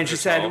she said, and she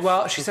said,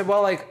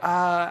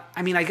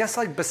 I mean, I guess,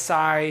 like,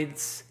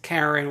 besides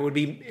Karen, it would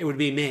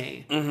be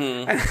me.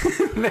 Mm-hmm.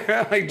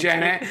 And like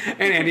Janet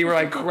and Andy were,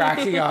 like,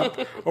 cracking up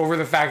over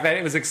the fact that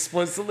it was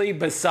explicitly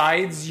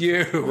besides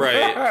you,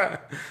 right?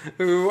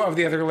 Who of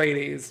the other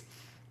ladies?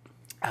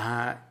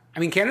 I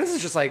mean, Candace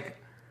is just like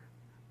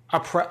a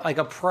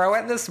pro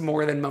at this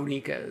more than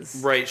Monique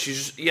is. Right.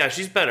 She's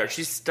better.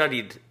 She's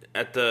studied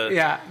at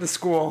the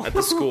school. At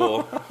the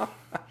school.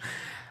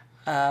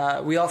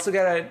 We also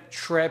get a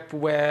trip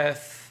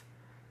with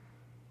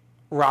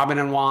Robin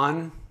and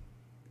Juan.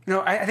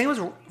 No, I think it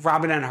was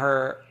Robin and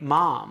her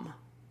mom.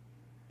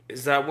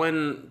 Is that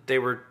when they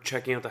were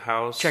checking out the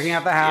house?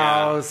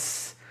 Yeah.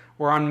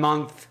 We're on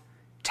month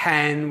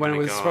 10 when it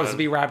was supposed to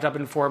be wrapped up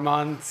in 4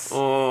 months.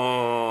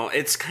 Oh,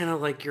 it's kind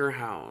of like your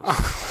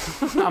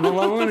house. I'm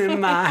alone in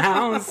my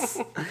house.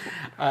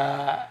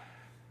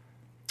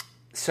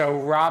 So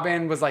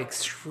Robin was, like,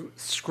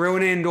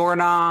 screwing in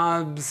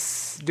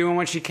doorknobs, doing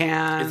what she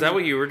can. Is that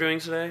what you were doing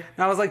today?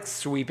 And I was, like,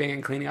 sweeping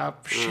and cleaning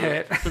up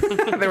shit.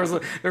 there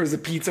was a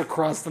pizza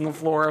crust on the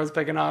floor I was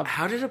picking up.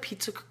 How did a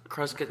pizza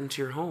crust get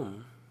into your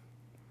home?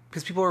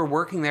 Because people were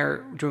working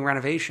there doing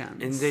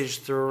renovations. And they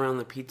just threw around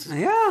the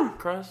pizza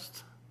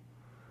crust?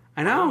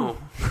 I know.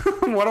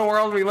 Oh. What a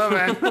world we live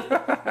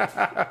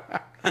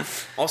in.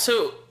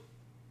 Also,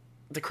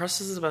 the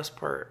crust is the best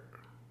part.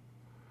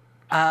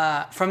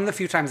 From the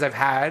few times I've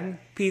had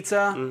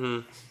pizza,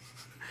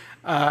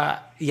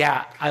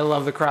 I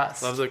love the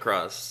crust. Love the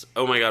crust.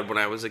 Oh my God, when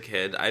I was a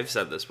kid, I've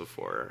said this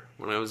before.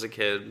 When I was a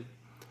kid,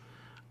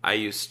 I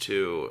used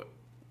to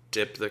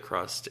dip the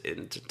crust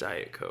into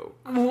Diet Coke.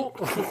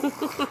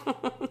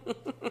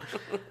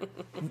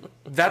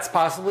 That's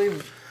possibly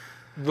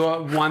the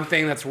one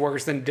thing that's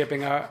worse than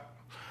dipping a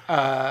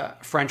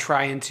French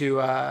fry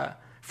into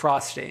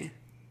Frosty.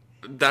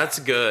 That's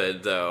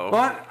good, though.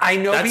 But I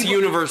know that's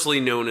universally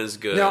known as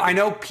good. No, I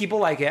know people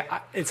like it.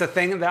 It's a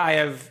thing that I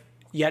have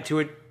yet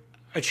to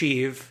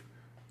achieve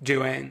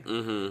doing.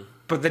 Mm-hmm.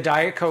 But the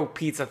Diet Coke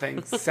pizza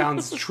thing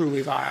sounds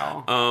truly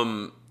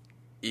vile.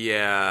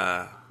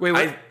 Yeah.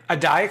 Wait, a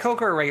Diet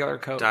Coke or a regular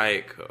Coke?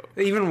 Diet Coke.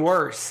 Even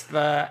worse,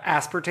 the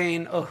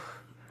aspartame. Ugh.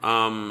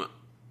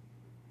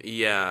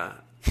 Yeah.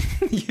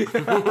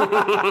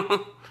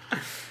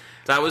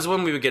 That was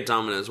when we would get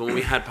Domino's. When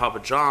we had Papa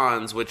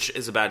John's, which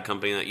is a bad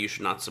company that you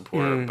should not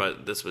support,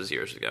 but this was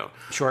years ago.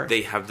 Sure.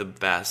 They have the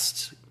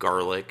best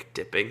garlic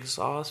dipping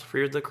sauce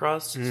for the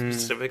crust,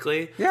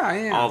 specifically.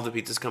 Yeah. All of the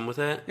pizzas come with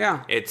it.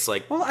 Yeah. It's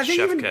like Well, I think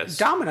chef even kiss.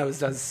 Domino's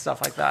does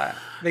stuff like that.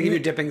 They give you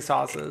dipping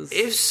sauces.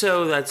 If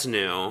so, that's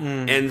new.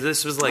 And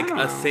this was like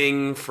a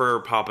thing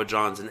for Papa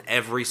John's, and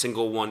every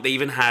single one. They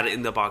even had it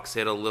in the box. They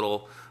had a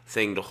little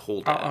thing to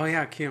hold it. Oh,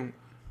 yeah, cute.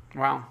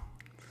 Wow.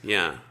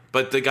 Yeah.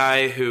 But the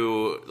guy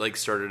who like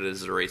started it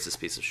is a racist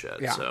piece of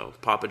shit. Yeah. So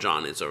Papa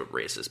John is a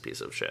racist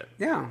piece of shit.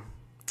 Yeah.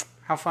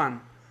 How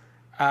fun.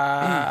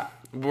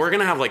 We're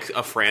gonna have like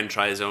a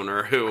franchise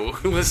owner who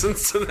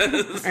listens to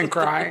this And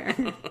cry.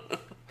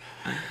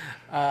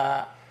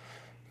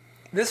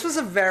 This was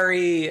a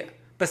very,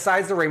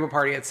 besides the Rainbow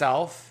Party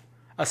itself,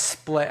 a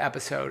split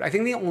episode. I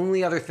think the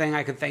only other thing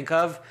I could think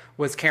of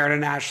was Karen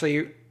and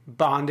Ashley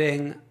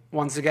bonding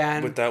once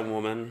again with that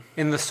woman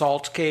in the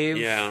salt cave.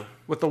 Yeah.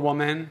 With the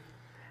woman.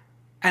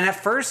 And at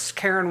first,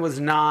 Karen was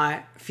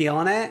not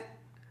feeling it,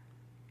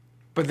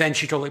 but then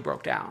she totally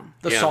broke down.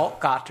 The salt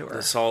got to her.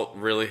 The salt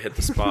really hit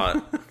the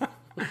spot.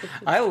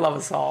 I love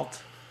a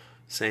salt.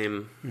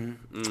 Same.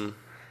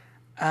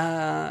 Is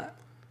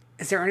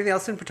there anything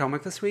else in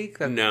Potomac this week?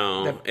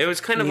 No. It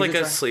was kind of like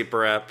a sleeper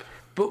rep.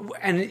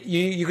 And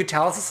you could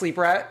tell it's a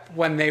sleeper rep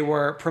when they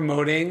were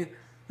promoting.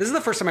 This is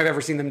the first time I've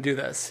ever seen them do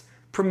this.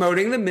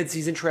 Promoting the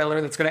mid-season trailer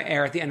that's going to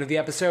air at the end of the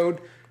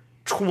episode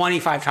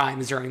 25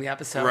 times during the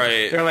episode.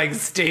 Right. They're like,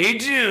 stay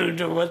tuned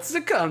to what's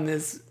to come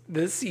this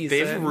season.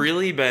 They've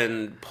really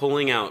been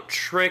pulling out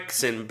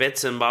tricks and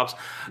bits and bobs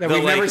that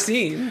we've never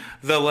seen.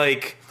 The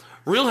like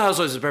Real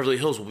Housewives of Beverly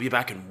Hills will be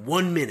back in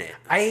 1 minute.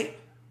 I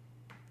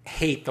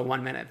hate the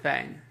 1 minute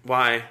thing.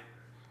 Why?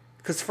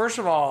 Because first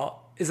of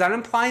all, is that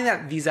implying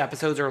that these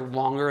episodes are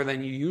longer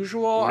than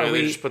usual? No,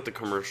 they just put the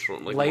commercial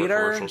later? More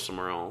commercial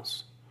somewhere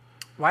else.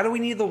 Why do we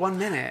need the 1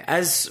 minute?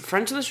 As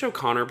friend of the show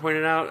Connor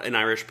pointed out, an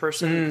Irish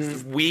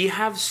person, we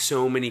have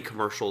so many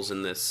commercials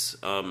in this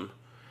town,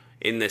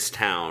 in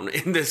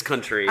this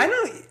country.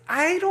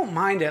 I don't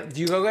mind it. Do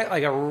you go get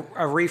like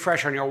a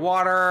refresh on your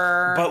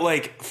water? But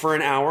like for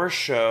an hour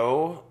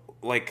show,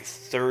 like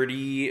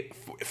 30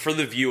 for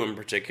The View in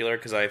particular,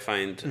 because I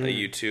find a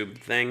YouTube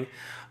thing.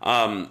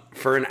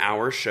 For an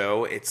hour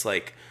show, it's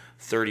like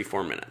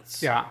 34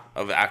 minutes. Yeah.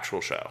 Of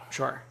actual show.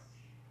 Sure.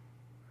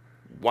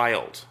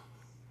 Wild.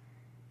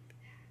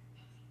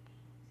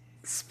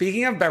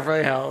 Speaking of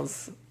Beverly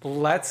Hills,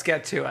 let's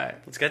get to it.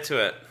 Let's get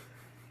to it.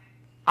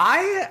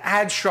 I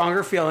had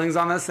stronger feelings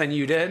on this than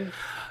you did.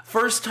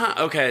 First time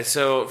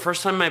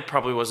I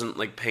probably wasn't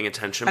like paying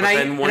attention, and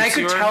I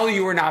could tell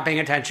you were not paying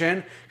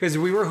attention because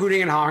we were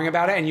hooting and hollering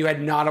about it, and you had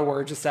not a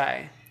word to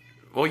say.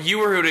 Well, you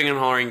were hooting and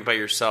hollering by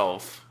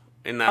yourself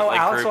in that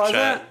Alex group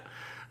chat.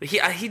 It?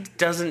 He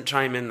doesn't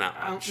chime in that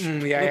much.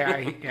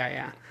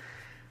 Yeah.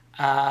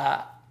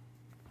 I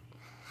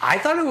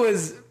thought it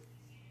was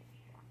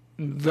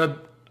the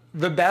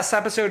best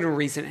episode in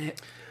recent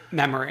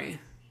memory.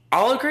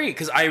 I'll agree,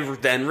 because I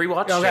then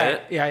rewatched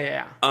it.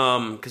 Yeah.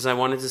 Because I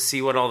wanted to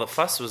see what all the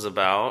fuss was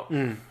about.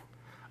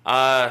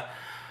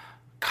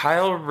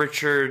 Kyle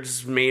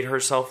Richards made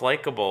herself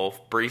likable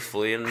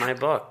briefly in my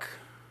book.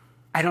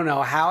 I don't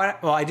know how.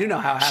 Well, I do know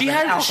how it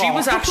happened. She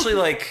was actually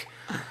like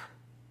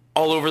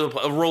all over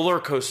a roller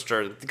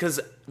coaster, because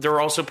there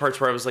were also parts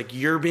where I was like,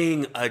 "You're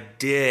being a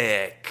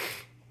dick."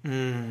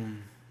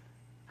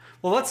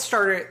 Well, let's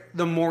start it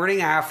the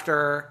morning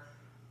after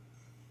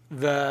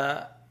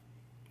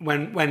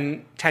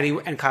when Teddy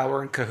and Kyle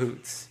were in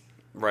cahoots.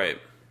 Right.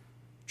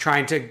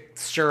 Trying to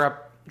stir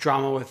up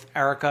drama with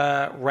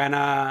Erica,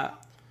 Renna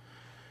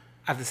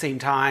at the same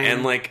time.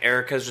 And like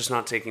Erica's just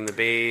not taking the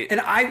bait. And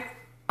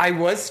I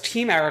was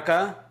team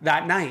Erica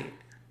that night.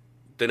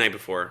 The night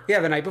before.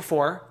 Yeah, the night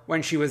before,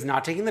 when she was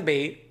not taking the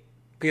bait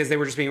because they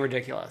were just being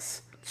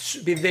ridiculous.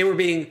 They were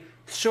being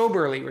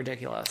soberly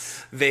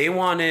ridiculous. They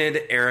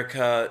wanted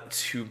Erica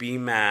to be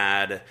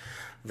mad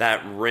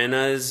that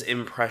Renna's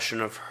impression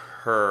of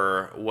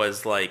her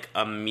was like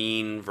a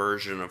mean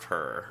version of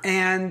her.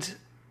 And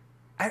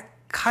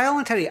Kyle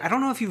and Teddy, I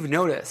don't know if you've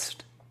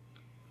noticed,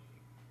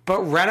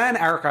 but Renna and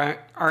Erica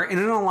are in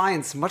an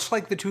alliance much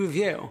like the two of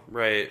you.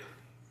 Right.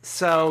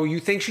 So you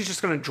think she's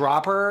just going to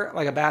drop her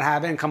like a bad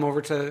habit and come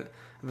over to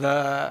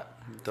the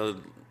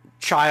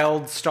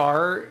child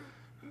star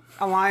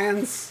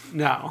alliance?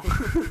 No.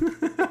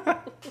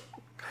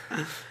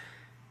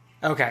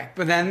 Okay,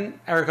 but then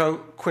Erica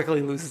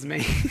quickly loses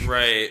me.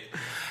 Right.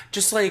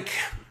 Just like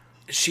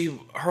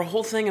her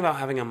whole thing about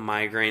having a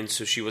migraine,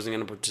 so she wasn't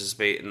going to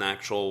participate in the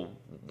actual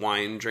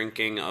wine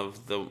drinking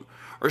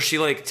or she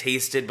like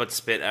tasted but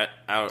spit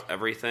out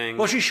everything.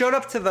 Well, she showed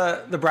up to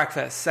the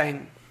breakfast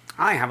saying,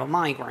 I have a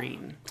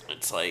migraine.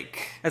 It's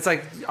like,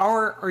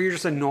 are you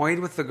just annoyed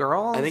with the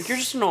girls? I think you're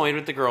just annoyed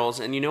with the girls,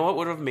 and you know what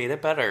would have made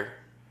it better?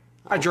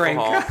 A drink.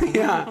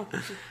 Yeah.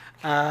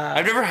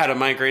 I've never had a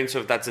migraine, so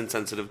if that's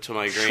insensitive to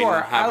migraine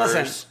Sure. havers.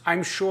 Listen,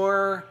 I'm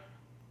sure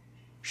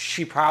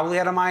she probably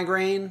had a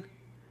migraine,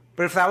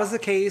 but if that was the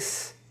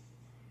case,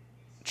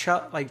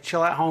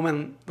 chill at home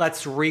and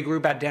let's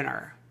regroup at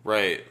dinner.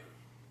 Right.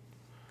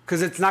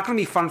 Because it's not going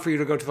to be fun for you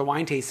to go to the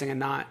wine tasting and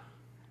not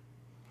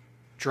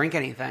drink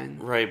anything.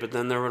 Right, but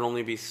then there would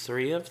only be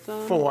 3 of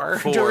them? Four.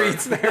 Four.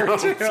 Dorit's there,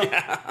 too.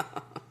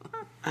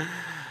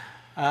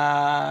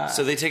 Yeah.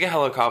 So they take a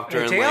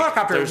helicopter. Take a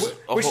helicopter.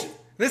 Which,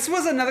 this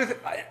was another thing.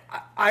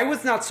 I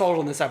was not sold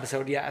on this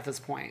episode yet at this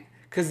point.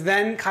 Because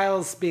then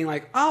Kyle's being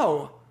like,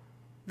 oh,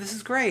 this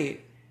is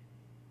great.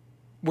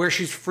 Where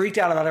she's freaked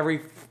out about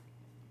every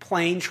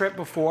plane trip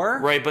before.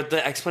 right, but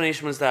the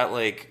explanation was that,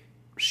 like,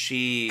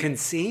 she Can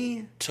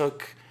see?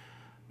 took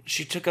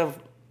a,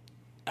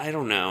 I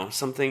don't know,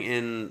 something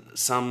in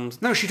some...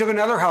 No, she took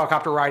another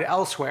helicopter ride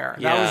elsewhere.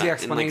 That was the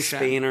explanation. In, like,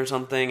 Spain or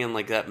something, and,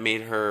 like, that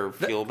made her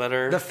feel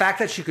better. The fact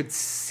that she could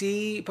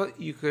see, but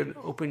you could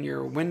open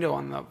your window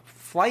on the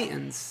flight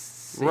and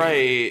see.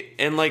 Right,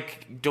 and,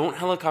 like, don't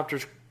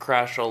helicopters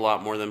crash a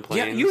lot more than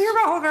planes? Yeah, you hear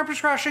about helicopters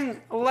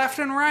crashing left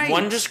and right.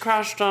 One just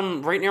crashed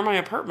right near my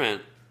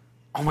apartment.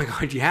 Oh my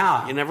god,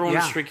 yeah. And everyone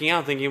was freaking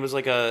out thinking it was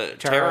like a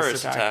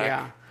terrorist attack.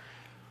 Yeah.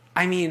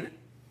 I mean,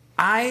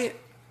 I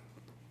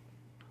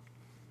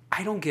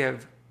don't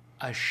give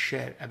a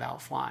shit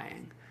about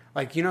flying.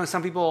 Like, you know,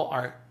 some people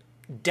are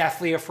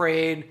deathly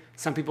afraid.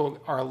 Some people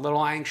are a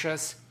little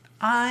anxious.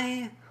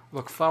 I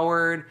look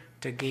forward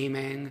to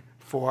gaming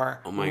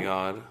for... Oh my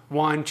god.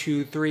 1,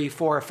 2, 3,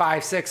 4,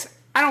 5, 6.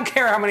 I don't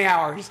care how many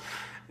hours.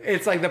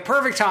 It's like the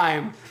perfect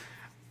time.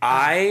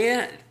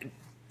 I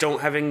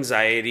don't have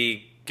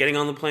anxiety getting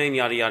on the plane,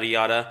 yada, yada,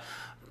 yada.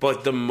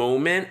 But the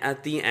moment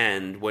at the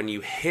end when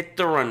you hit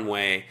the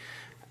runway,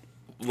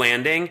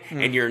 landing,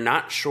 and you're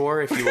not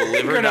sure if you will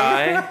live or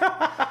die,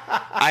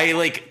 I,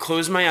 like,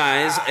 close my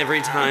eyes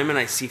every time and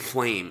I see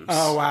flames.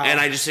 Oh, wow. And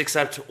I just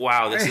accept,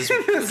 wow, this is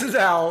This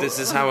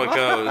is how it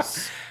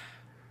goes.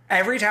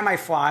 Every time I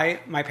fly,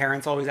 my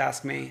parents always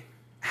ask me,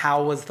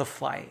 how was the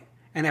flight?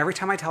 And every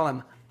time I tell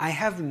them, I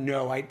have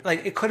no idea.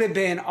 Like, it could have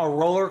been a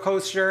roller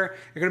coaster.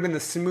 It could have been the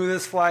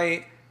smoothest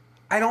flight.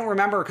 I don't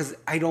remember because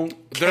I don't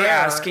care. They're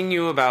asking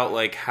you about,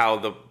 like,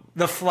 how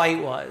the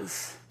flight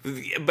was.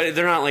 But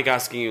they're not, like,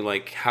 asking you,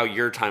 like, how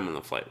your time on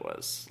the flight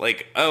was.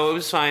 Like, oh, it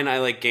was fine. I,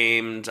 like,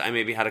 gamed. I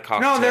maybe had a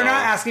cocktail. No, they're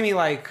not asking me,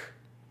 like,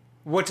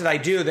 what did I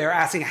do? They're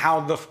asking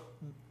how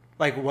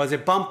like, was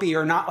it bumpy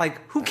or not? Like,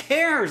 who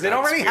cares? It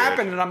already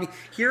happened and I'm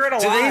here at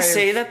alive. Do they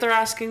say that they're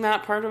asking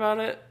that part about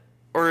it?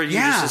 Or you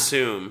just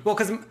assume? Well,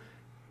 because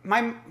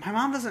my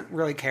mom doesn't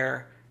really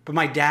care. But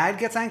my dad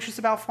gets anxious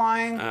about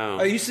flying. Oh.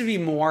 It used to be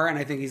more, and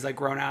I think he's, like,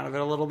 grown out of it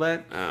a little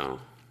bit. Oh.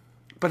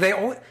 But they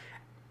always...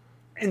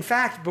 In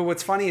fact, but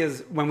what's funny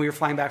is when we were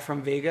flying back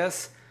from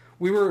Vegas,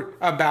 we were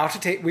about to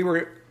take... We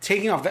were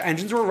taking off. The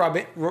engines were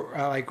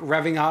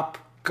revving up.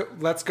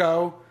 Let's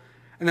go.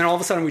 And then all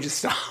of a sudden we just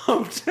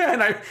stopped.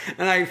 and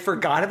I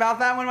forgot about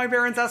that when my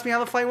parents asked me how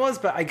the flight was.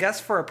 But I guess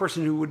for a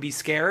person who would be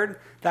scared,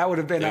 that would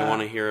have been... They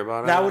want to hear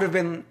about it? That would have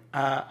been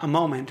a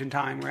moment in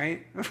time,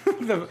 right?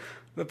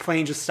 The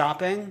plane just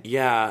stopping.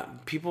 Yeah,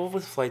 people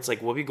with flights, like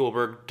Whoopi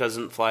Goldberg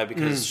doesn't fly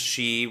because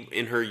she,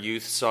 in her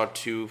youth, saw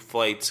 2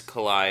 flights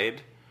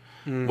collide,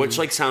 which,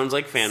 like, sounds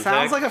like fanfic.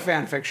 Sounds like a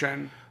fan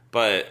fiction.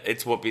 But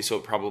it's Whoopi, so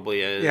it probably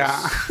is.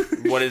 Yeah.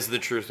 What is the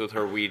truth with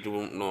her? We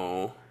don't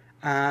know.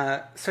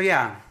 So,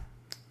 yeah.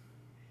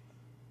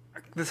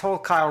 This whole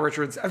Kyle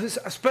Richards...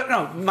 But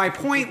no, my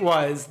point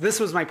was... This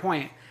was my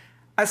point.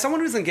 As someone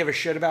who doesn't give a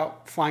shit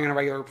about flying on a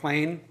regular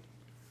plane,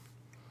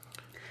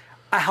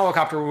 a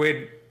helicopter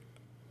would...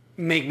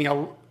 make me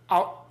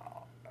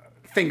I'll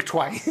think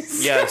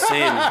twice. Yeah,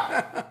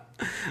 same.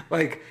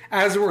 Like,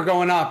 as we're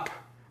going up,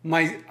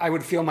 I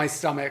would feel my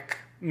stomach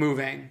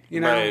moving,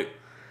 you know? Right.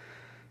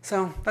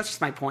 So, that's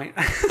just my point.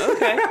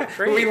 Okay,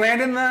 great. We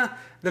land in the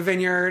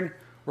vineyard,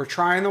 we're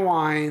trying the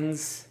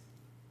wines,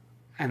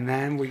 and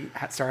then we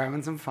start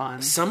having some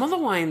fun. Some of the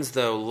wines,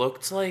 though,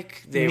 looked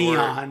like they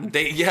Neon.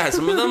 were...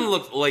 some of them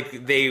looked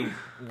like they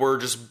were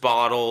just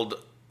bottled...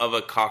 of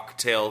a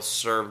cocktail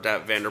served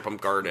at Vanderpump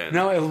Garden.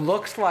 No, it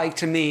looked like,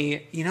 to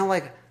me, you know,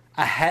 like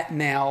a het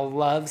male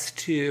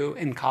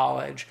in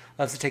college,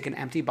 loves to take an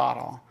empty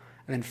bottle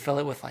and then fill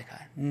it with like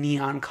a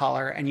neon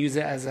color and use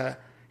it as a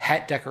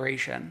het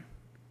decoration.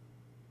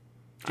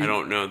 I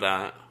don't know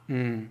that.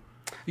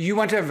 You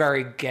went to a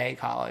very gay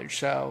college,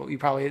 so you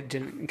probably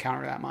didn't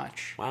encounter that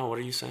much. Wow, what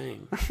are you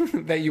saying?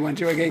 That you went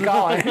to a gay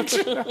college.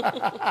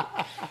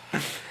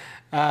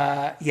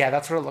 Yeah,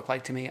 that's what it looked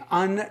like to me.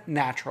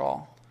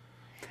 Unnatural.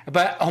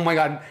 But, oh my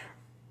God,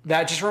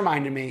 that just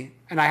reminded me,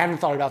 and I hadn't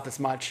thought about this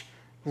much,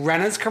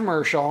 Rena's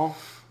commercial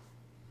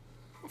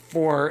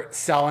for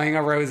selling a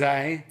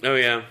rosé. Oh,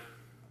 yeah.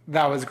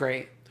 That was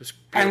great.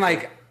 And,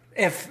 like,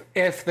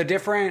 if the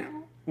different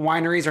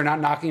wineries are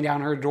not knocking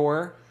down her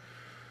door,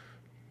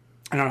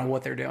 I don't know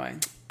what they're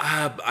doing.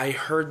 I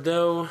heard,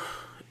 though,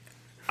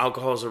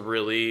 alcohol is a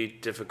really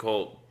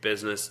difficult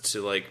business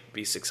to, like,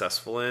 be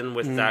successful in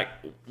with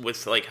that,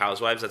 with, like,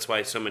 Housewives. That's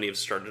why so many have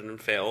started and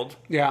failed.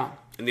 Yeah.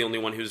 and the only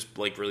one who's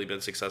like really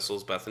been successful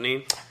is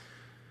Bethany.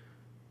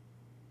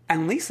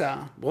 And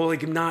Lisa. Well,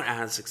 like not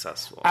as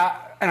successful.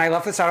 And I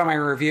left this out on my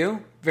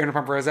review,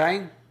 Vanderpump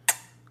Rosé.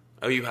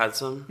 Oh, you had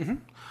some?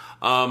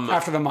 Mm-hmm.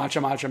 After the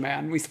Matcha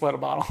Man, we split a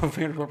bottle of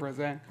Vanderpump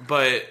Rosé.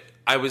 But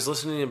I was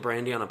listening to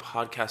Brandy on a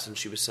podcast, and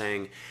she was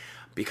saying,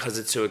 because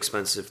it's so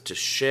expensive to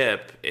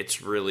ship,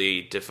 it's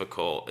really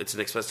difficult. It's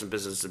an expensive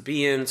business to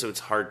be in, so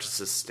it's hard to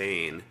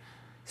sustain.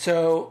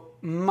 So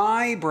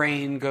my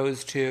brain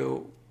goes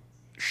to,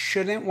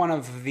 shouldn't one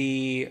of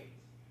the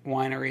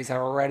wineries that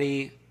are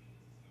already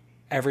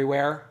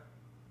everywhere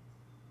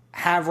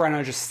have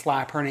Rena just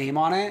slap her name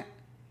on it?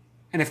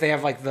 And if they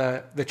have like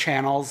the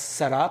channels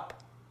set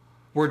up,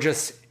 we're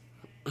just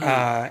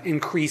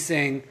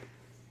increasing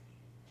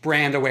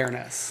brand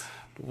awareness.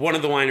 One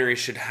of the wineries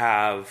should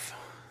have...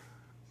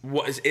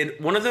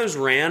 one of those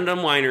random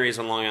wineries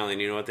on Long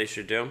Island, you know what they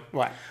should do?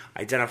 What?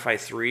 Identify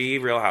 3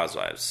 Real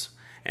Housewives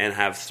and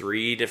have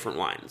 3 different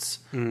wines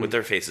with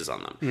their faces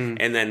on them.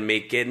 And then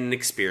make it an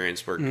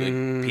experience where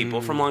like, people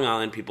from Long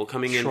Island, people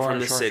coming in from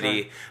the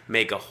city,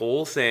 make a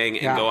whole thing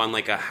and go on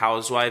like a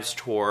Housewives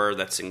tour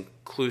that's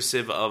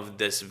inclusive of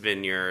this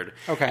vineyard.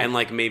 Okay. And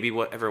like maybe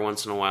every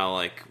once in a while,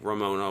 like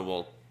Ramona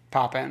will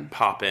pop in.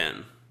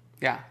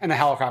 Yeah, and a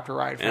helicopter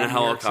ride from and a New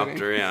York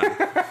helicopter, City.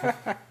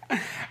 yeah.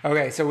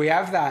 Okay, so we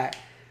have that.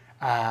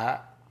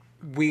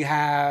 We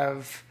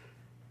have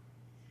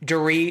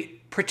Dorit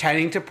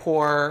pretending to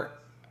pour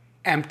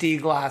empty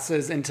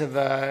glasses into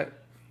the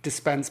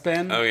dispense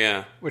bin. Oh,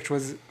 yeah. Which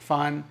was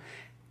fun.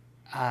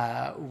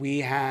 We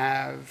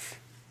have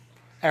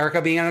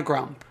Erica being a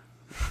grump.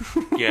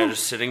 Yeah,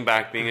 just sitting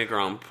back being a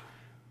grump.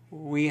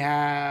 We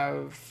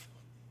have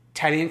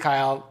Teddy and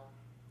Kyle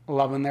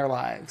loving their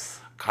lives.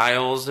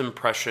 Kyle's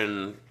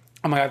impression...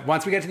 Oh my God,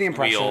 once we get to the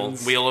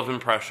impressions... Wheel of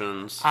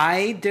impressions.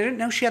 I didn't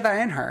know she had that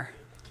in her.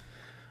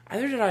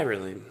 Either did I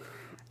really.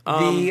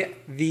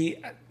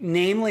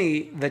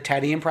 Namely, the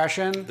Teddy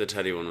impression... The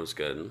Teddy one was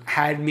good.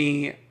 ...had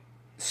me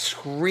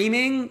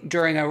screaming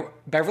during a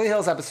Beverly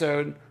Hills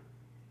episode.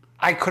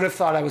 I could have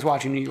thought I was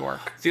watching New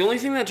York. The only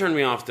thing that turned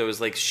me off, though, is,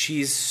 like,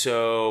 she's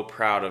so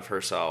proud of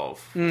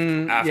herself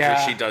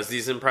after she does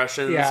these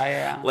impressions.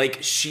 Yeah. Like,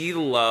 she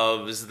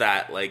loves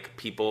that, like,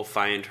 people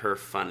find her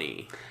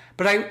funny.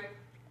 But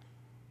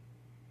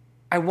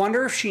I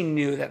wonder if she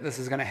knew that this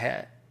is going to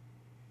hit.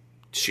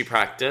 She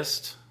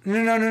practiced?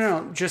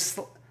 No. Just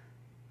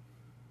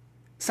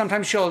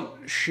sometimes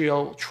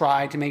she'll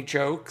try to make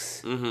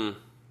jokes,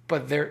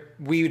 but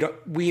we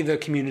the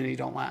community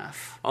don't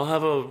laugh. I'll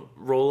have a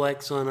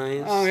Rolex on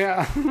ice. Oh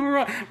yeah,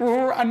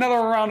 another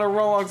round of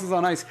Rolexes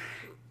on ice.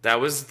 That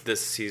was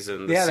this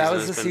season. That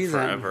was the season.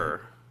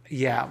 Forever.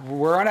 Yeah,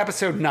 we're on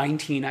episode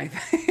 19, I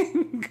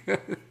think.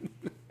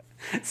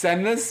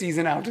 Send this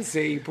season out to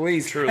sea,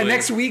 please. Truly. And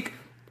next week,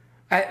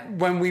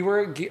 when we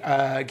were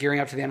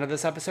gearing up to the end of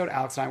this episode,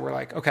 Alex and I were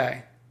like,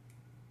 okay,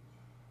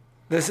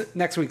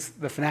 next week's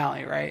the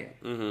finale, right?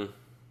 Mm-hmm.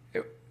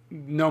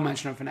 No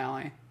mention of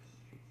finale.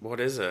 What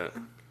is it?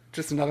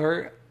 Just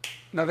another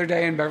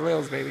day in Beverly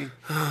Hills, baby.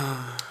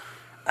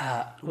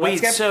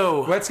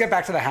 Let's get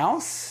back to the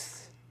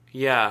house.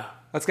 Yeah.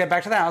 Let's get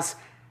back to the house.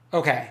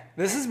 Okay,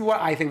 this is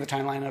what I think the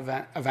timeline of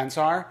events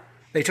are.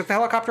 They took the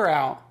helicopter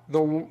out.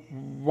 The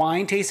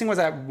wine tasting was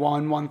at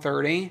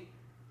 1:30.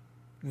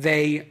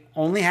 They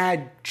only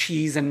had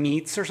cheese and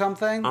meats or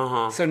something,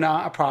 so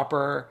not a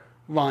proper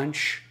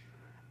lunch.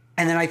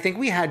 And then I think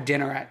we had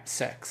dinner at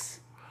 6.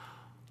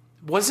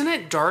 Wasn't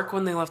it dark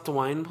when they left the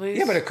wine place?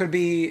 Yeah, but it could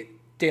be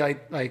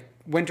daylight, like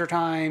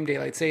wintertime,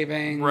 daylight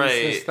savings,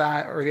 this,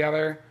 that, or the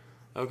other.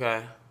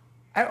 Okay.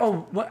 I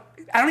don't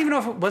even know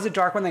if was it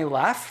dark when they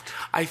left?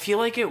 I feel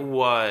like it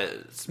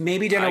was.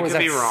 Maybe dinner was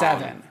at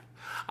 7.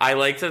 I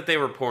liked that they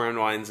were pouring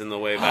wines in the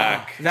way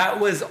back.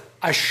 That was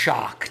a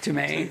shock to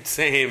me.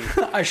 Same.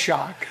 A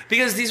shock.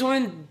 Because these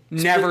women...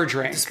 never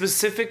drink.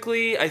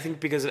 Specifically, I think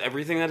because of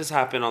everything that has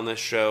happened on this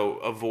show,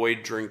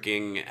 avoid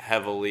drinking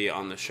heavily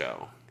on the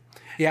show.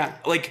 Yeah.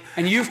 Like...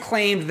 And you've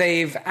claimed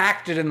they've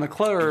acted in the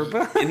club.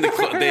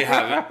 They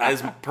have,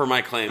 as per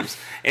my claims.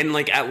 And,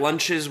 like, at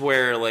lunches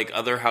where, like,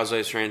 other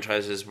Housewives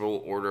franchises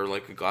will order,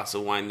 like, a glass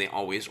of wine, they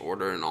always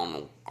order an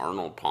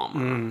Arnold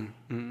Palmer.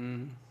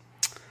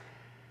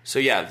 So,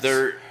 yeah,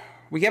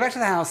 we get back to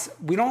the house.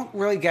 We don't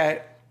really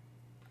get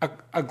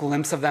a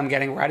glimpse of them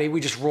getting ready. We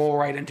just roll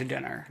right into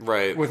dinner.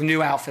 Right. With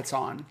new outfits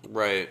on.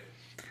 Right.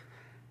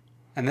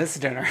 And this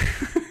dinner...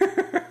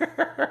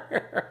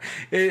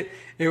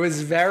 It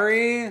was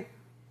very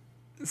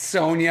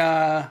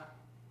Sonia,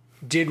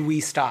 did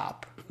we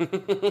stop?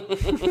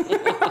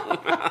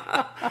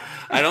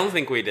 I don't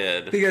think we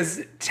did.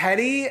 Because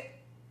Teddy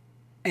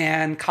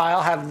and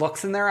Kyle had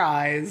looks in their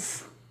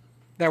eyes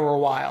that were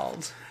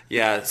wild.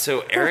 Yeah,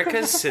 so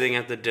Erica's sitting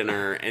at the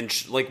dinner, and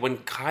like when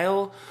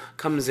Kyle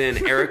comes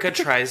in, Erica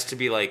tries to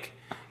be like,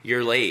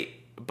 "You're late,"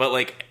 but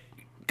like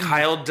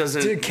Kyle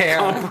doesn't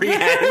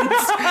comprehend.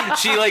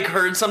 She like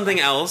heard something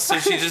else, so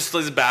she just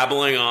was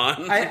babbling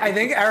on. I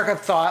think Erica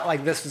thought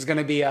like this was going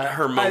to be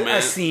her moment,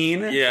 a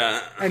scene,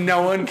 yeah, and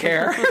no one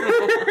cared.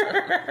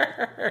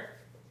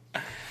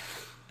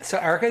 So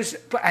Erica's,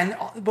 and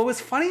what was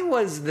funny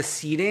was the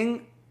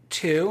seating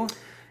too.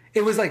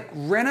 It was like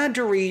Rinna,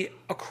 Dorit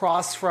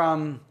across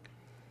from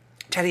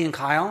Teddy and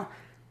Kyle.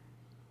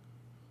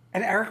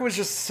 And Erica was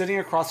just sitting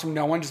across from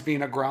no one, just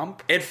being a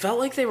grump. It felt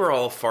like they were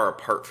all far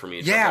apart from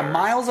each other. Yeah,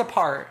 miles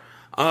apart.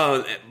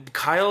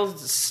 Kyle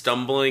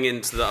stumbling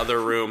into the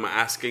other room,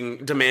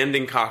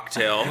 demanding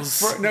cocktails.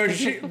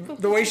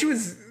 The way she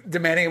was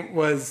demanding it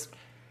was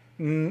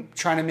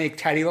trying to make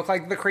Teddy look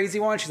like the crazy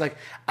one. She's like,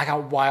 I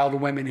got wild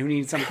women who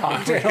need some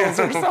cocktails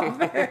or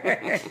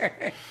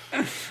something.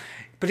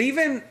 But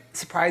even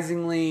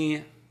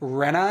surprisingly,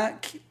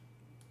 Rinna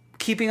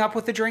keeping up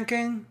with the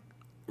drinking.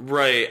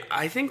 Right.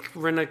 I think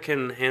Rinna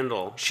can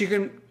handle. She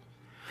can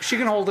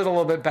hold it a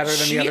little bit better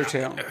than the other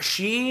two.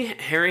 She,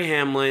 Harry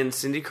Hamlin,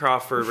 Cindy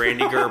Crawford,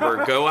 Randy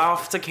Gerber go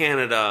off to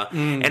Canada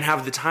and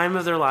have the time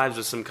of their lives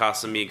with some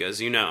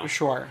Casamigos, you know.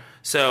 Sure.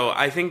 So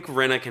I think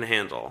Rinna can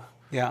handle.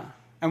 Yeah.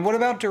 And what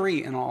about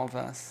Dorit in all of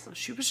this?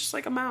 She was just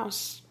like a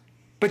mouse.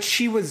 But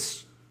she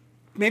was,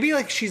 maybe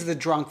like she's the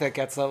drunk that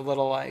gets a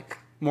little like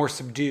more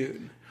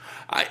subdued.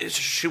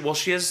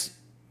 She has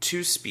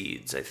two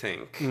speeds, I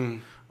think.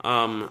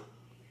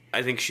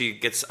 I think she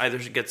gets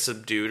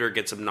subdued or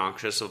gets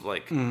obnoxious of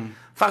like,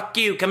 fuck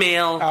you,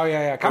 Camille. Oh,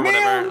 yeah,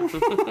 Camille. Or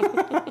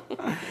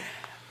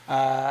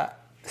whatever.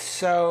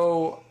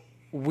 So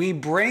we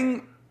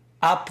bring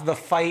up the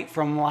fight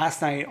from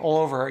last night all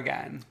over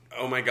again.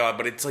 Oh my God,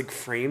 but it's like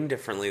framed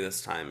differently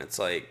this time. It's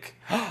like...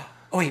 Oh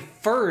wait,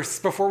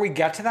 first, before we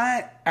get to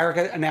that,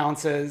 Erica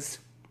announces,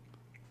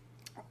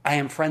 I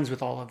am friends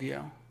with all of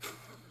you.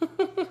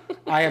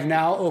 I have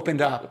now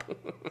opened up,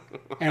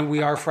 and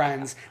we are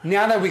friends.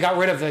 Now that we got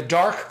rid of the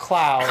dark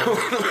cloud,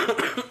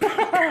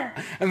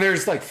 and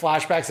there's like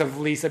flashbacks of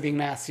Lisa being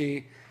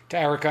nasty to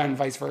Erica and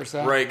vice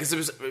versa. Right,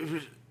 because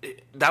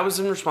that was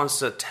in response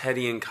to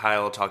Teddy and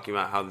Kyle talking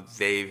about how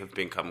they have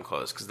become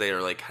close, because they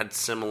are like had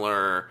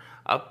similar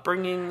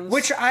upbringings.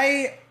 Which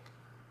I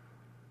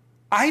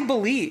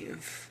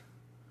believe.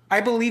 I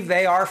believe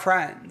they are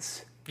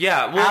friends.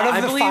 Yeah, well,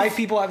 out of the 5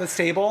 people at the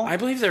stable, I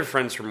believe they're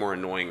friends for more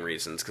annoying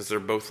reasons because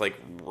they're both like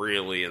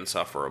really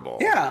insufferable.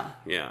 Yeah.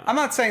 I'm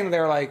not saying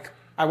they're like,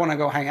 I want to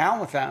go hang out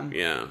with them.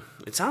 Yeah,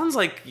 it sounds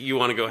like you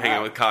want to go hang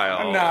out with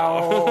Kyle.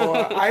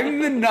 No, I'm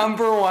the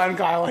number 1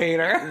 Kyle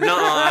hater. No,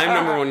 I'm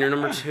number 1. You're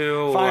number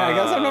 2. Fine, I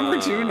guess I'm number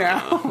 2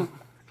 now.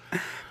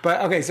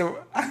 But okay,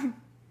 so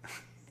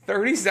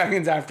 30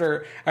 seconds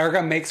after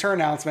Erica makes her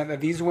announcement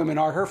that these women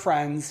are her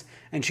friends,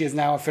 and she has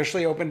now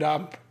officially opened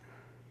up,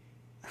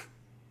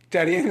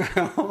 Teddy and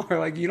Kyle are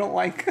like, you don't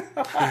like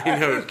us. I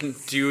know.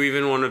 Do you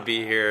even want to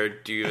be here?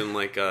 Do you even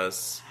like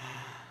us?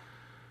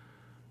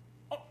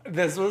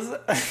 This was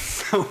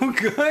so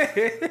good.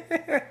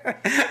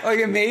 Like,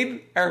 it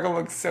made Erica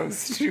look so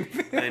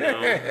stupid. I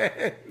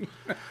know.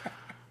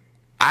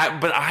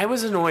 But I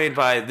was annoyed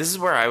by... This is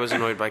where I was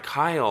annoyed by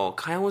Kyle.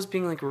 Kyle was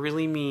being, like,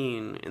 really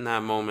mean in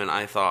that moment,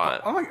 I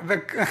thought. Oh,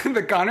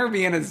 the Connor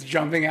Bean is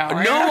jumping out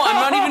right No, now.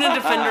 I'm not even a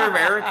defender of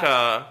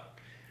Erica.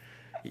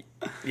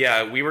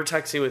 Yeah, we were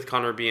texting with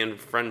Connor Bean,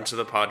 friend to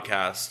the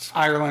podcast.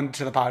 Ireland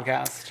to the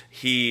podcast.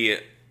 He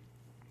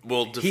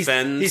will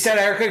defend... He said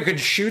Erica could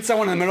shoot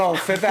someone in the middle of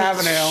 5th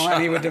Avenue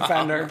and he would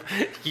defend her.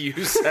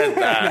 You said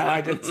that. No, I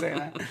didn't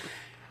say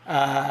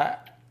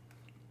that.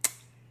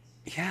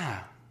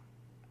 Yeah.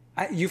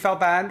 You felt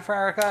bad for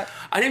Erica?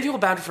 I didn't feel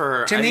bad for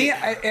her. To me,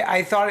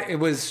 I thought it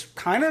was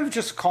kind of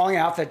just calling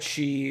out that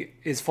she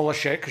is full of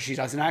shit because she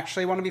doesn't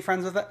actually want to be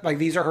friends with it. Like,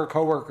 these are her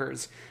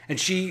coworkers.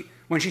 And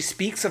when she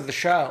speaks of the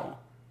show,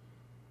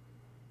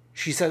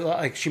 she said,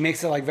 like, she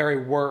makes it like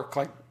very work,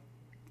 like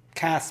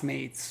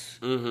castmates,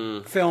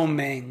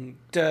 filming.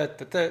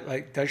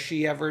 Like, does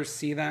she ever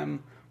see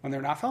them when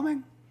they're not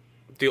filming?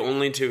 The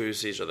only 2 who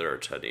see each other are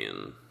Teddy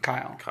and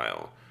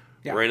Kyle.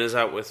 Yeah. Raina's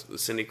out with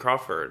Cindy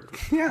Crawford.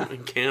 Yeah.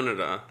 In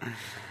Canada.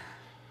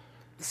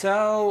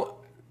 So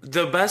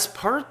the best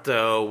part,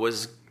 though,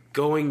 was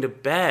going to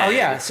bed. Oh,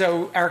 yeah.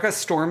 So Erica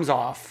storms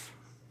off.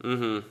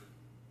 Mm-hmm.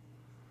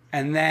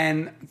 And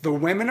then the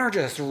women are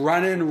just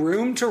running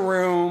room to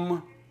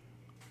room.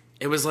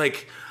 It was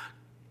like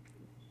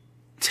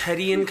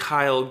Teddy and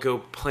Kyle go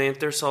plant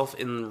themselves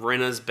in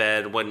Rinna's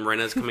bed when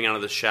Rinna's coming out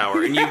of the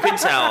shower. And you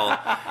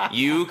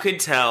could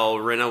tell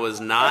Rinna was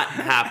not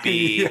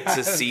happy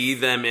to see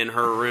them in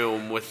her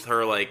room with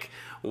her, like,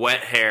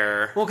 wet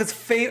hair. Well, because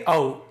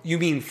oh, you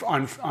mean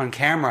on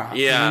camera?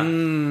 Yeah.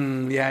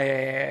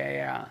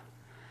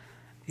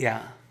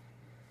 Yeah.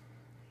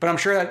 But I'm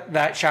sure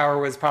that shower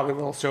was probably a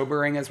little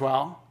sobering as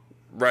well.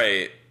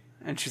 Right.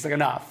 And she's like,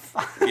 enough.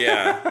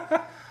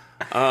 Yeah.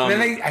 And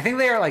then I think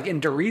they are like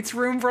in Dorit's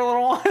room for a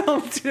little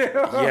while too.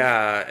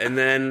 Yeah, and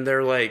then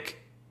they're like,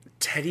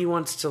 Teddy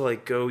wants to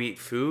like go eat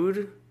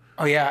food.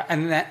 Oh yeah,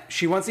 and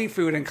she wants to eat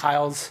food, and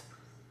Kyle's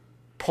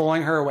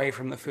pulling her away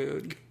from the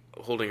food,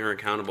 holding her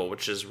accountable,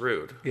 which is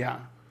rude.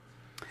 Yeah,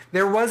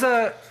 there was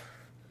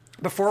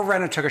before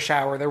Rinna took a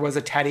shower, there was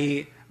a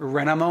Teddy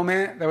Rinna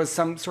moment. There was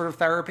some sort of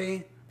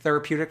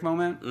therapeutic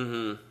moment.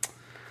 Mm-hmm.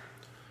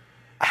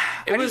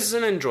 It was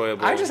an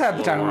enjoyable. I just had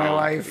the time of my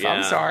life. Yeah.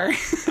 I'm sorry.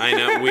 I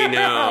know. We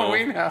know.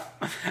 We know.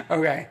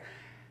 Okay.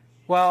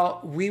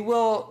 Well, we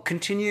will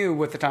continue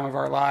with the time of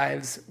our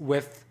lives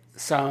with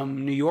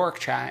some New York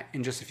chat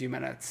in just a few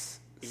minutes.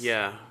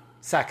 Yeah.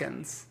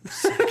 Seconds.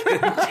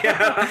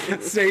 Yeah.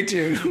 Stay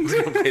tuned.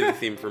 We'll play the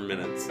theme for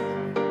minutes.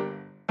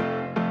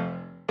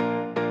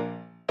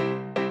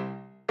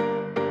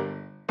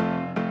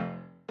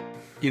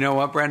 You know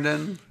what,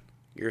 Brendan?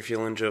 You're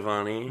feeling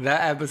Giovanni?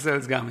 That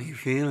episode's got me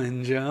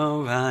feeling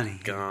Giovanni.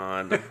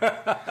 God.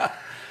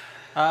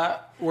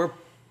 We're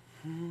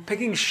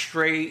picking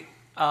straight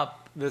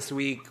up this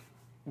week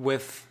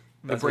with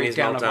the Bethany's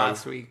breakdown of meltdown.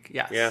 last week.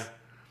 Yes. Yeah.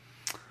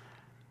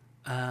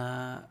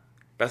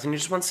 Bethany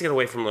just wants to get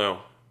away from Lou.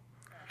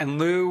 And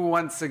Lou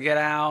wants to get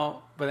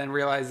out, but then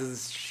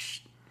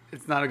realizes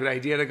it's not a good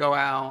idea to go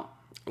out.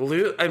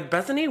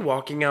 Bethany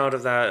walking out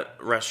of that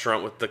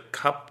restaurant with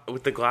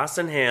the glass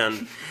in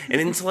hand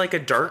and into like a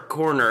dark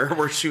corner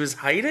where she was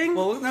hiding.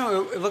 Well,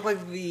 no, it looked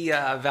like the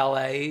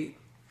valet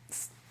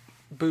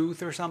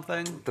booth or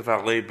something. The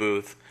valet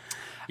booth.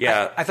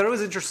 Yeah. I thought it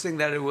was interesting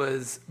that it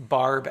was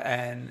Barb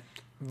and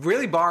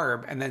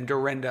then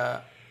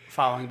Dorinda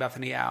following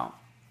Bethany out.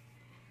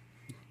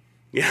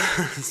 Yeah,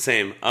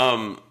 same.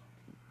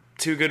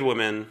 Two good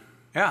women.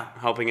 Yeah.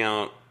 Helping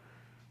out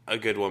a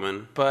good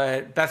woman.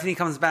 But Bethany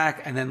comes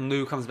back, and then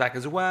Lou comes back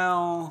as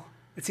well.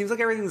 It seems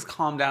like everything's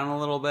calmed down a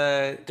little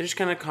bit. They just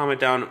kind of calm it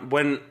down.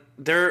 When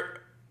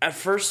at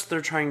first they're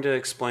trying to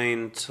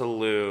explain to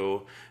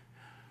Lou.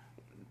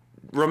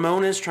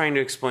 Ramon is trying to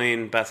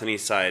explain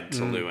Bethany's side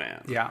to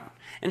Luann. Yeah.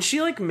 And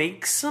she like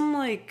makes some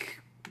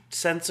like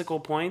sensical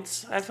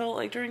points, I felt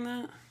like, during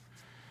that.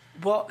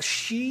 Well,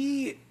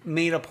 she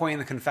made a point in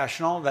the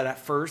confessional that at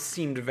first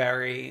seemed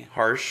very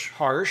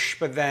harsh,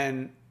 but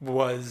then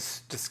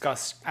was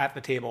discussed at the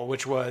table,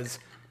 which was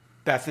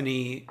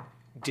Bethany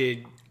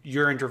did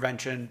your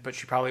intervention, but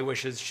she probably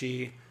wishes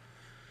she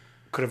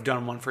could have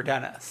done one for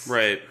Dennis.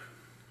 Right.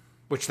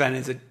 Which then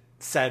is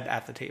said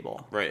at the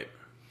table. Right.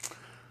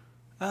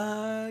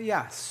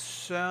 Yeah,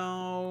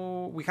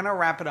 so we kind of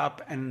wrap it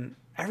up, and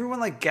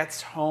everyone like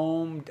gets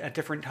home at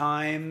different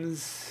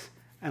times.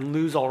 And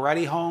Lou's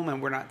already home,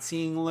 and we're not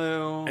seeing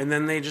Lou. And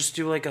then they just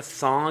do like a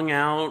thong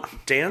out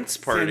dance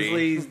party.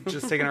 Tinsley's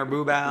just taking her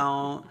boob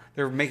out.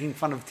 They're making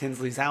fun of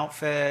Tinsley's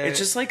outfit. It's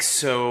just like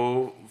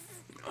so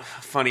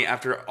funny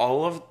after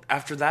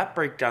that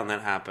breakdown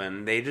that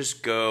happened. They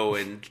just go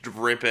and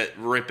rip it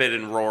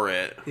and roar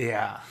it.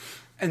 Yeah.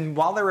 And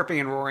while they're ripping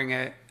and roaring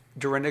it,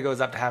 Dorinda goes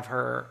up to have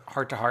her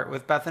heart-to-heart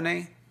with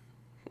Bethany.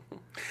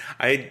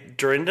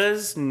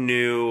 Dorinda's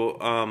new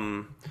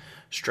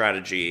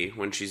strategy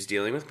when she's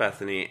dealing with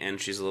Bethany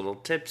and she's a little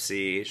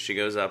tipsy, she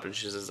goes up and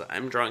she says,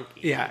 "I'm drunk."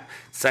 Yeah.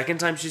 Second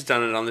time she's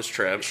done it on this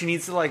trip. She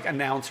needs to like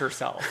announce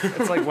herself.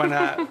 It's like when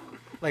a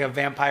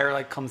vampire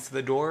like comes to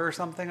the door or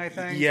something, I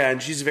think. Yeah,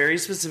 and she's very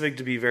specific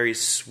to be very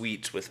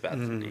sweet with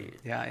Bethany.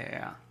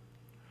 Yeah.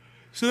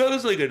 So that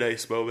was like a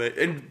nice moment.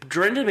 And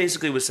Dorinda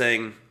basically was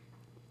saying,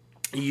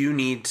 you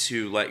need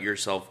to let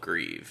yourself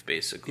grieve,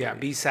 basically. Yeah,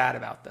 be sad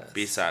about this.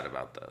 Be sad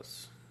about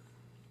this.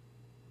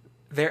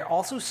 They're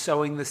also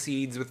sowing the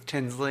seeds with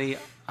Tinsley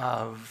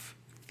of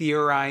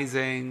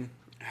theorizing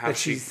that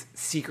she's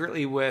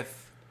secretly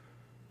with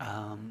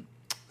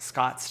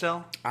Scott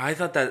still. I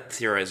thought that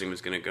theorizing was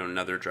going to go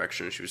another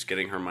direction. She was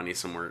getting her money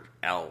somewhere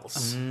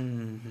else.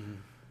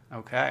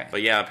 Okay.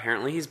 But yeah,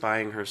 apparently he's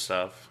buying her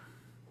stuff.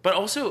 But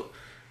also,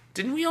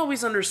 didn't we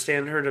always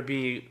understand her to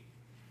be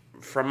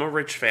from a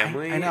rich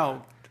family? I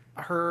know.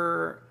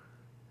 Her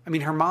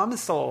mom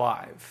is still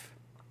alive.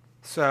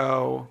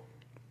 So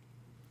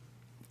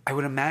I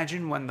would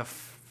imagine when the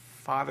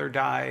father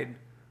died,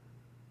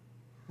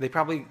 they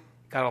probably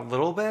got a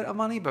little bit of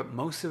money, but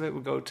most of it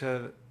would go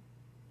to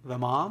the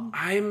mom.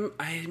 I'm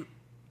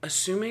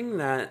assuming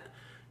that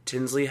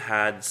Tinsley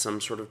had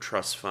some sort of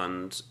trust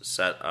fund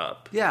set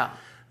up. Yeah.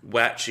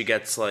 She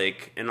gets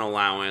like an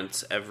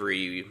allowance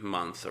every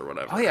month or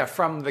whatever. Oh yeah,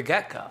 from the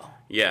get-go.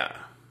 Yeah.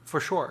 For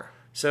sure.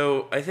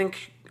 So I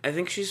think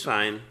she's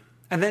fine.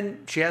 And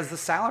then she has the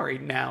salary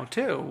now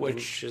too,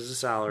 which She has a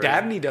salary.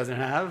 Dabney doesn't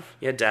have.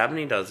 Yeah,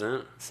 Dabney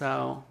doesn't.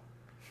 So,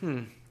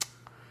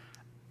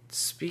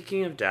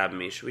 Speaking of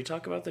Dabney, should we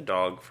talk about the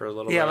dog for a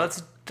little bit? Yeah,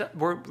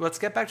 let's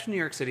get back to New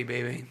York City,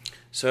 baby.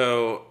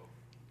 So,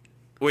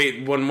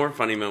 wait, one more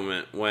funny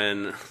moment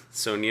when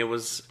Sonia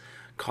was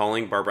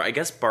calling Barbara. I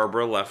guess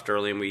Barbara left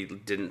early and we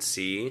didn't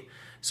see.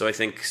 So I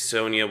think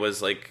Sonia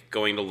was like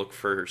going to look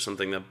for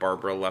something that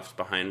Barbara left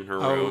behind in her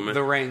room. Oh,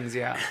 the rings,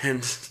 yeah.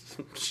 And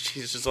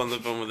she's just on the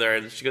phone with her,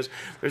 and she goes,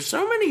 "There's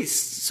so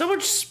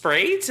much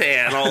spray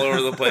tan all over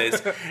the place,"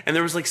 and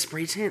there was like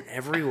spray tan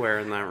everywhere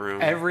in that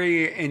room.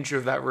 Every inch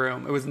of that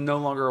room. It was no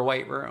longer a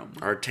white room.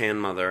 Our tan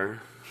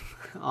mother.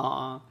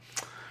 So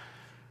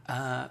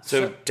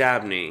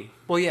Dabney.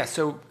 Well, yeah.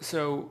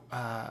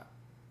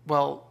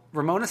 Well,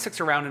 Ramona sticks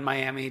around in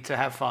Miami to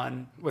have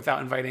fun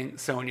without inviting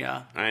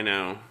Sonia. I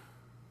know.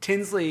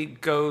 Tinsley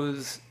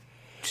goes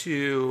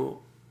to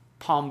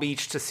Palm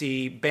Beach to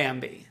see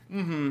Bambi.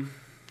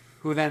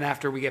 who then,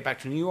 after we get back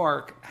to New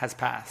York, has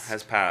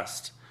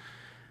passed.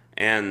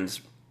 And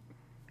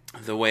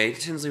the way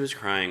Tinsley was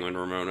crying when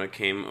Ramona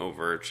came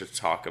over to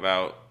talk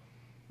about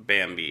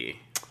Bambi.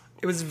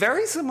 It was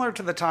very similar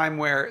to the time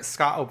where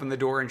Scott opened the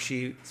door and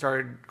she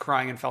started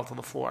crying and fell to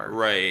the floor.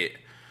 Right.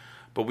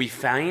 But we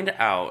find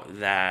out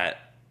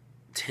that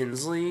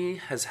Tinsley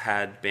has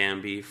had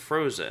Bambi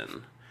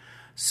frozen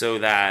so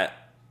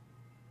that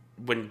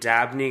when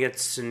Dabney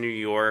gets to New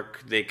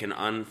York, they can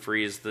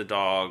unfreeze the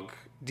dog.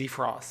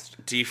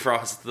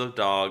 Defrost the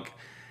dog,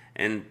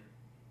 and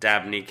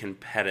Dabney can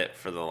pet it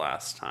for the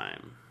last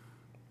time.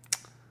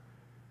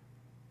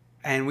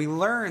 And we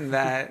learn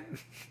that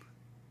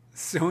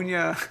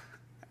Sonia,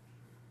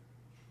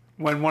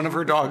 when one of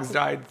her dogs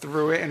died,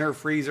 threw it in her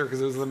freezer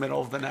because it was the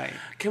middle of the night.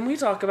 Can we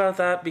talk about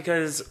that?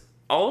 Because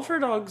all of her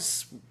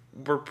dogs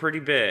were pretty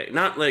big.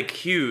 Not, like,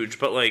 huge,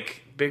 but,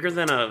 like, bigger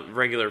than a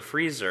regular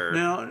freezer.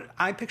 No,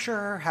 I picture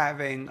her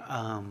having,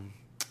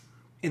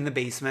 in the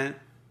basement,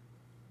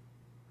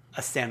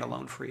 a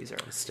standalone freezer.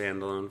 A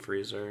standalone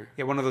freezer.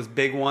 Yeah, one of those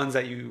big ones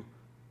that you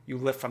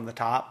lift from the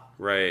top.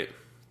 Right.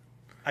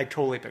 I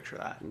totally picture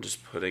that. And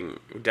just putting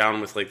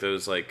down with, like,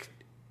 those, like,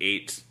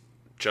 8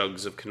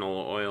 jugs of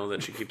canola oil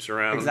that she keeps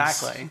around.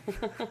 Exactly.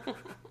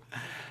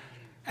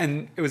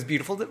 And it was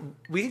beautiful.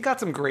 We got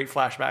some great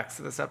flashbacks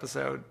to this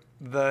episode.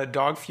 The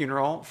dog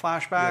funeral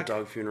flashback. Yeah,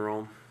 dog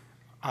funeral.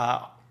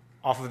 Off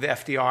of the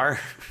FDR.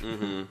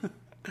 Mm-hmm.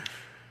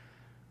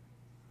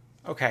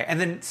 Okay, and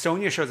then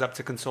Sonia shows up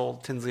to console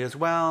Tinsley as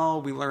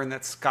well. We learn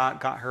that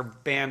Scott got her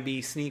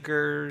Bambi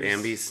sneakers.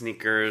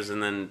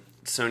 And then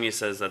Sonia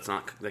says that's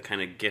not the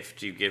kind of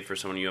gift you give for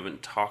someone you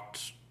haven't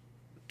talked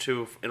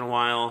to in a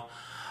while.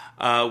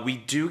 We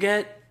do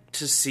get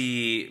to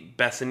see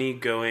Bethany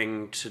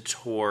going to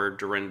tour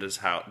Dorinda's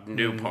house,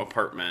 new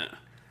apartment.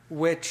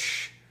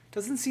 Which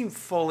doesn't seem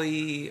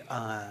fully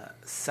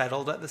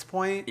settled at this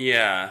point.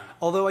 Yeah.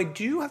 Although I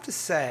do have to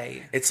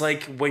say... It's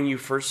like when you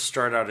first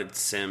start out at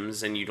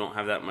Sims and you don't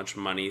have that much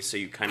money, so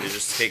you kind of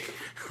just take...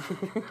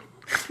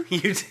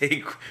 you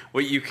take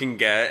what you can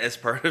get as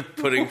part of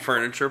putting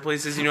furniture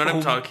places. You know what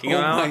I'm talking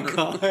about? Oh my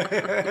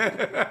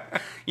God.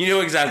 You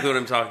know exactly what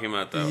I'm talking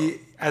about, though.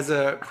 As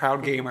a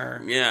proud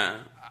gamer. Yeah.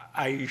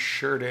 I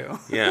sure do.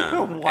 Yeah.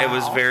 Wow. It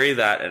was very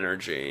that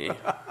energy.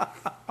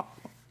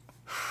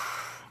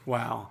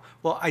 Wow.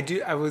 Well,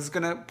 I was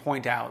going to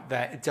point out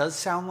that it does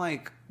sound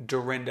like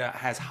Dorinda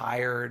has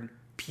hired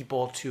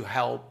people to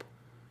help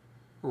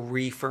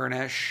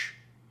refurnish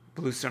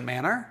Bluestone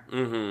Manor.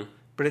 Mm-hmm.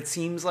 But it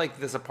seems like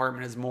this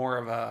apartment is more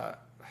of a,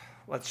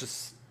 let's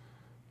just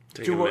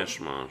do a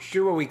mishmash.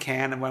 Do what we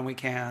can and when we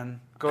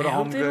can. Go to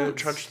Home Goods. I hope they don't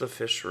touch the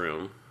fish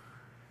room.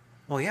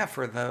 Well, yeah,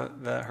 for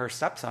her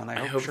stepson.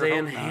 I hope they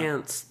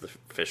enhance the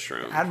fish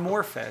room. Add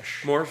more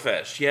fish. More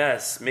fish,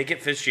 yes. Make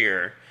it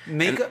fishier.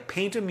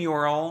 Paint a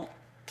mural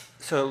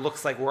so it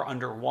looks like we're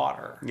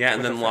underwater. Yeah,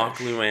 and then lock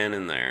Luann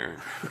in there.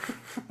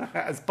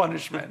 As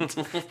punishment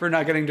for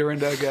not getting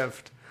Dorinda a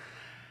gift.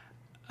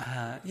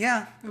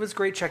 Yeah, it was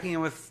great checking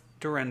in with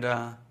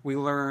Dorinda. We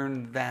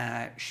learned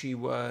that she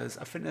was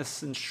a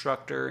fitness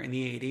instructor in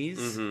the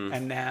 80s,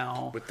 and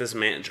now... With this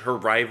man, her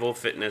rival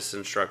fitness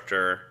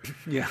instructor.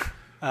 Yeah.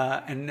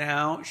 And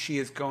now she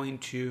is going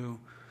to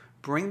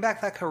bring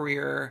back that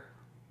career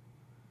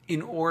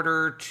in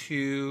order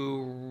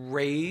to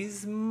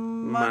raise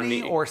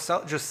money. Or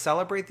just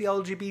celebrate the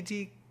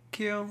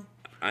LGBTQ.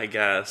 I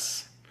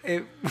guess.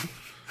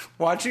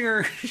 Watching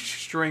her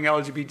string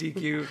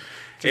LGBTQ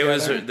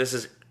together. This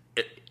is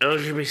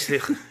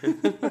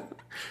LGBT.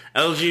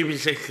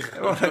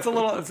 LGBT.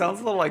 Well, it sounds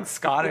a little like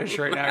Scottish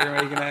right now. You're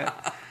making it.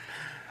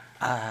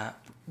 I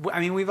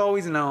mean, we've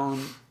always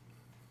known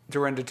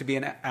Dorinda to be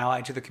an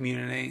ally to the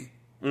community.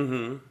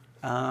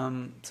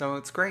 Mm-hmm. So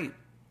it's great.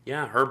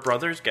 Yeah, her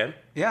brother's gay.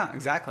 Yeah,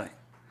 exactly.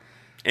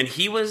 And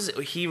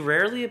he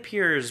rarely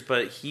appears,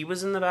 but he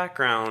was in the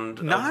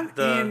background. Not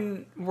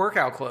in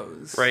workout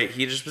clothes. Right,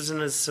 he just was in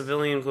his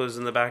civilian clothes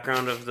in the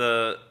background of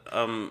the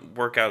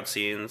workout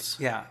scenes.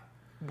 Yeah.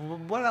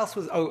 What else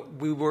was... Oh,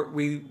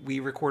 we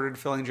recorded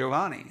Feeling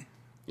Giovanni.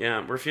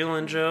 Yeah, we're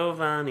feeling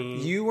Giovanni.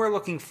 You were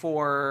looking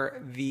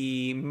for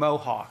the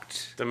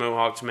Mohawked. The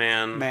Mohawked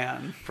man.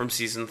 Man. From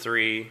season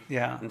 3.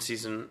 Yeah. And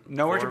season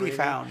Nowhere 4, to be maybe?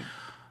 found.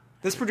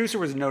 This producer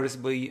was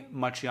noticeably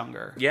much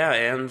younger. Yeah,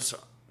 and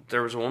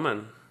there was a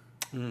woman.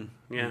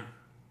 Yeah.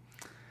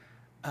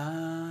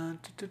 I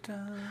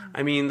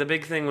mean, the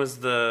big thing was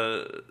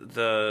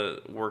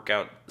the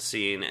workout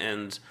scene,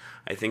 and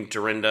I think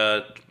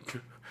Dorinda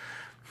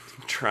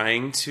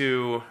trying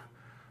to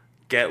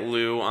get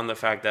Lou on the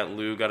fact that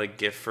Lou got a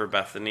gift for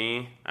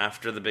Bethany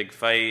after the big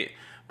fight,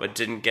 but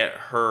didn't get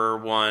her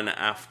one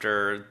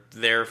after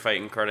their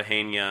fight in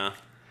Cartagena.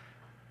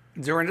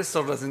 Dorinda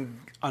still doesn't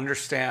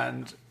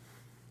understand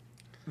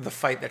the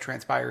fight that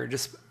transpired,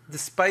 just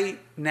despite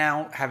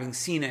now having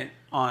seen it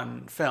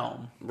on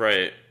film.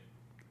 Right.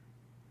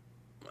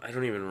 I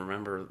don't even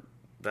remember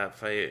that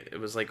fight. It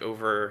was like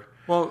over...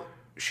 Well,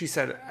 she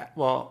said,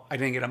 I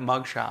didn't get a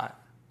mugshot.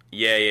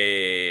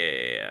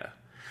 Yeah.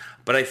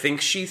 But But I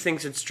think she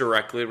thinks it's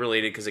directly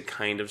related because it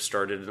kind of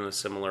started in a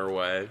similar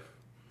way.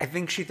 I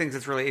think she thinks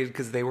it's related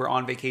because they were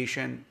on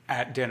vacation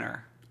at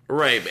dinner.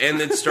 Right, and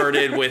it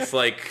started with,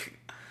 like,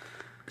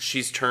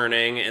 she's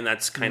turning, and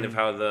that's kind of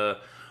how the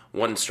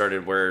one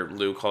started, where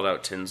Lou called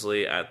out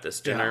Tinsley at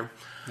this dinner.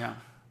 Yeah.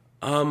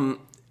 Alvin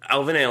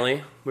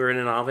Ailey. We were in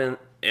an Alvin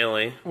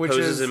Ailey.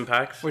 Pose's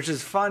Impact. Which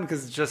is fun,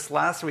 because just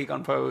last week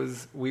on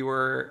Pose, we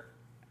were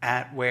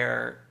at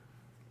where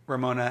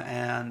Ramona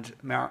and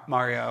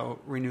Mario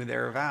renew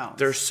their vows.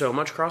 There's so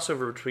much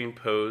crossover between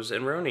Pose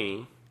and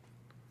Roni.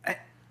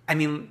 I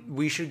mean,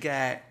 we should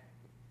get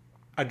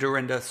a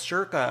Dorinda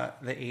circa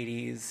the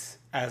 80s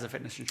as a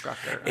fitness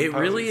instructor. It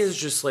really is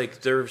just like,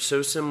 they're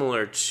so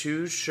similar.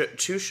 Two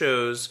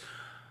shows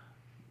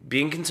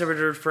being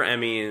considered for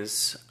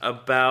Emmys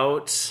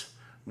about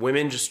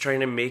women just trying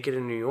to make it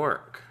in New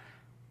York.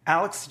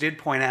 Alex did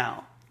point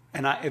out,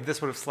 and if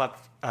this would have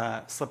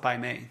slipped by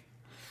me,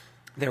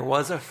 there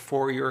was a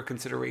for your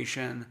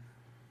consideration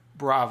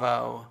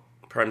Bravo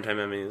Primetime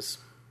Emmys.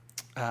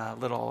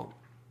 Little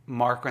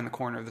marker in the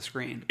corner of the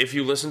screen. If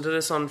you listen to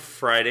this on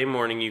Friday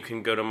morning, you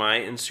can go to my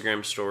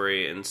Instagram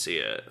story and see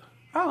it.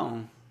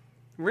 Oh,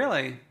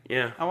 really?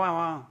 Yeah. Oh,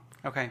 wow.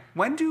 Okay.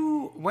 When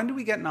do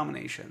we get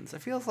nominations?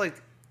 It feels like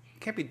it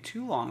can't be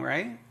too long,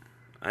 right?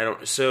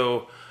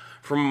 So,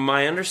 from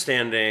my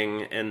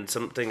understanding and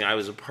something I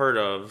was a part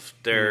of,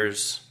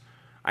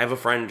 I have a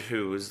friend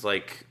who's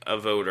like a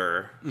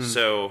voter,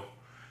 so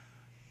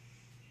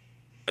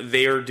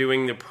they are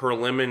doing the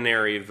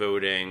preliminary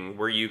voting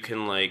where you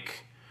can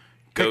like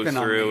go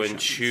through and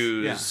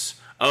choose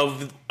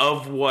of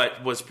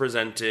what was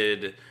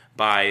presented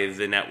by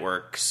the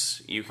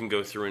networks. You can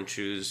go through and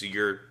choose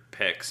your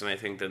picks, and I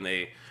think then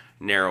they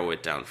narrow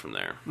it down from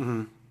there.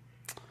 Mm-hmm.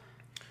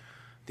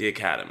 The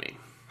Academy.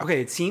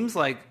 Okay, it seems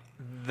like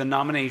the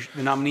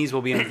nominees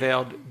will be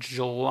unveiled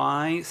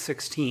July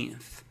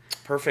 16th.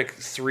 Perfect.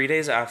 3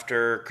 days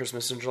after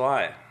Christmas in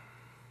July.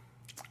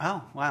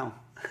 Oh, wow.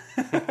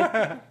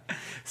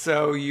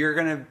 So we're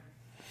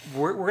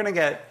gonna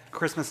get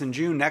Christmas in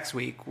June next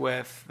week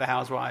with the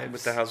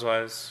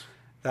Housewives.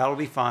 That'll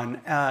be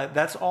fun.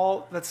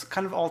 That's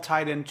kind of all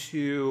tied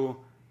into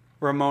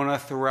Ramona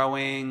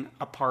throwing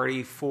a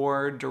party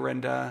for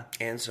Dorinda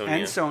and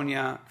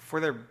Sonia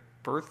for their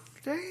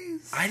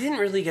birthdays. I didn't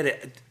really get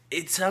it.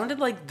 It sounded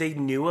like they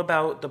knew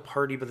about the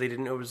party, but they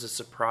didn't know it was a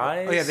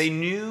surprise. Oh yeah, they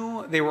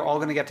knew they were all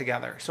going to get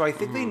together. So I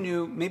think they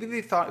knew. Maybe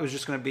they thought it was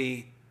just going to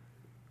be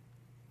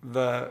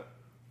the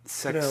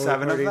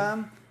 7 of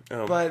them.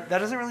 Oh. But that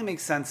doesn't really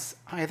make sense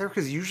either,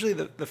 because usually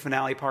the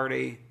finale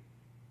party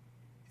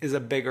is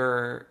a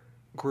bigger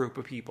group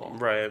of people.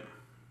 Right.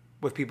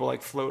 With people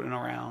like floating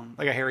around.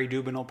 Like a Harry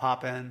Dubin will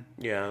pop in.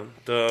 Yeah.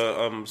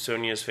 The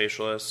Sonia's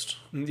facialist.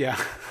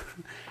 Yeah.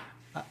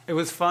 It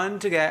was fun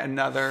to get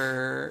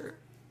another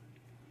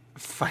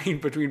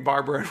fight between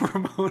Barbara and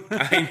Ramona.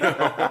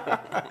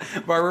 I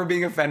know. Barbara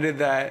being offended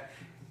that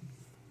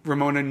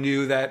Ramona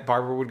knew that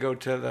Barbara would go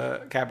to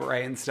the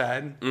cabaret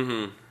instead.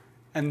 Mm-hmm.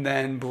 And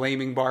then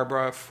blaming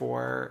Barbara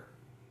for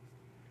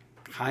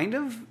kind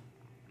of...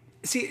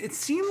 See, it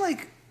seemed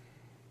like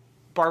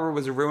Barbara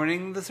was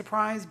ruining the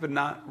surprise, but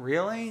not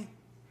really.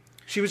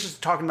 She was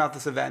just talking about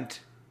this event.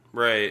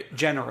 Right.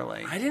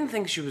 Generally. I didn't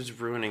think she was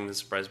ruining the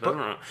surprise, but I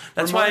don't know.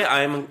 That's why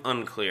I'm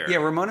unclear. Yeah,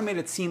 Ramona made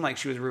it seem like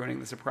she was ruining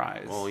the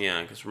surprise. Well,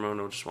 yeah, because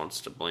Ramona just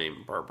wants to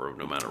blame Barbara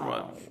no matter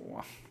what.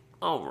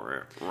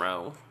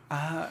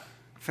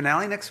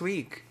 Finale next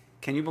week.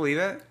 Can you believe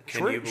it?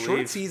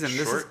 Short season.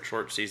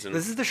 Short season.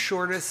 This is the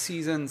shortest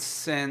season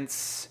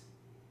since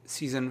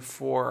season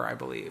 4, I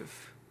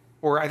believe.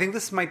 Or I think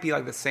this might be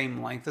like the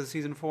same length as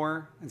season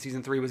 4, and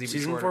season 3 was even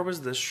shorter. Season 4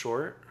 was this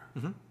short?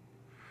 Mm-hmm.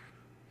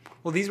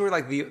 Well, these were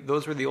like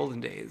those were the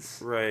olden days.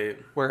 Right.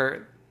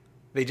 Where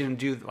they didn't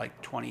do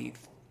like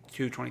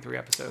 22, 23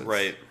 episodes.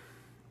 Right.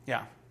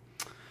 Yeah.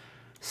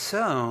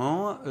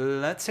 So,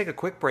 let's take a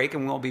quick break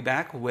and we'll be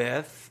back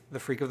with the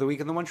Freak of the Week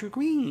and the One True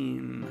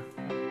Queen.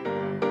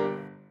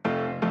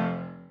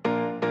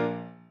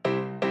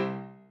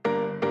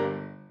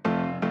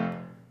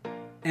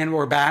 And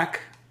we're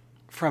back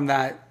from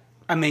that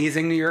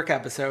amazing New York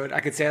episode. I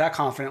could say that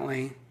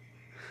confidently.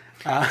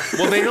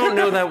 Well, they don't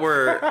know that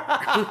we're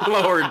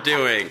what we're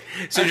doing.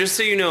 So just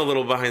so you know a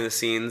little behind the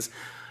scenes,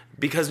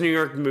 because New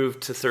York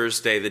moved to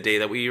Thursday, the day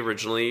that we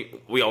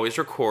always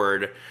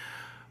record,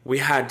 we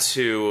had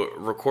to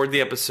record the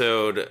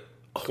episode,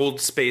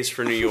 hold space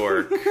for New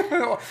York.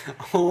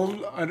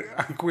 Hold a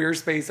queer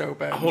space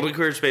open. Hold a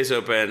queer space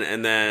open,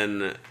 and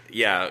then,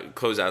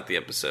 close out the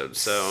episode.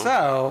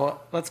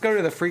 So let's go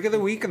to the Freak of the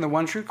Week and the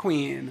One True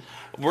Queen.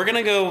 We're going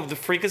to go, the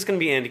freak is going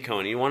to be Andy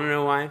Cohen. You want to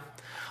know why?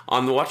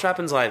 On the Watch What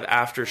Happens Live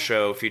after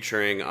show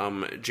featuring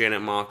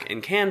Janet Mock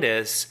and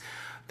Candace,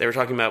 they were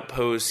talking about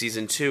Pose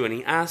Season 2, and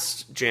he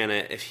asked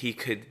Janet if he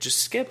could just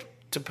skip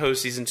to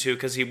Pose Season 2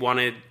 because he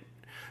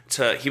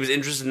was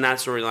interested in that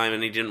storyline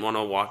and he didn't want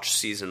to watch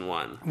Season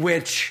 1.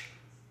 Which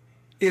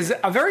is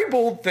a very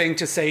bold thing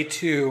to say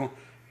to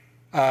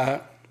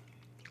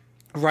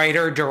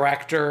writer,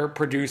 director,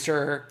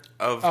 producer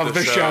of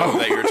the show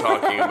that you're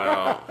talking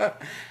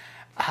about.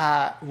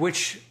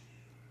 Which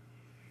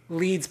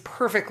leads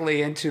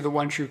perfectly into the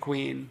One True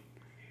Queen.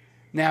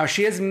 Now,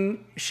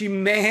 she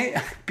may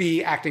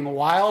be acting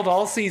wild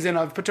all season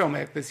of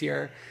Potomac this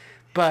year,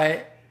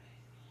 but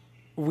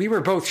we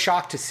were both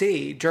shocked to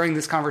see during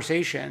this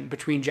conversation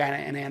between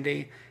Janet and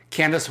Andy,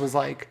 Candace was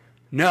like,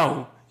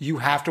 no, you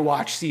have to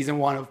watch season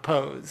 1 of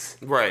Pose.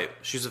 Right.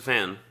 She's a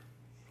fan.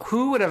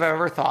 Who would have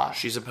ever thought?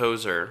 She's a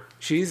poser.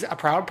 She's a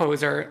proud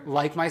poser,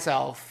 like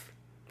myself.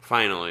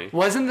 Finally.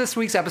 Wasn't this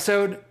week's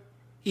episode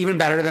even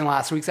better than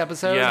last week's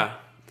episode? Yeah.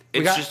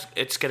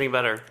 It's getting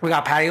better. We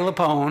got Patti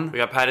LuPone.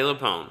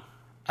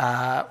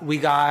 We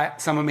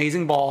got some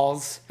amazing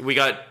balls. We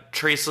got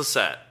Trace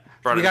Lysette.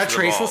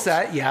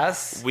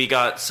 Yes. We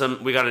got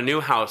a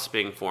new house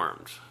being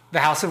formed.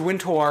 The House of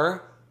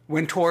Wintour.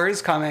 Wintour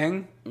is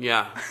coming.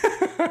 Yeah.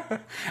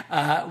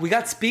 We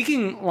got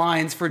speaking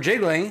lines for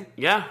Jiggly.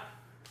 Yeah.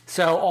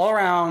 So all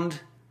around,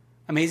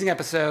 amazing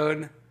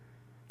episode.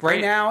 Right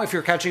now, if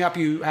you're catching up,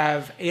 you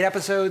have 8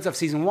 episodes of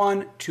season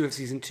 1, 2 of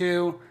season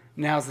 2.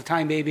 Now's the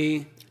time,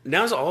 baby.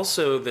 Now's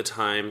also the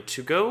time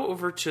to go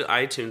over to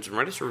iTunes and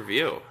write us a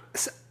review.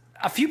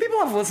 A few people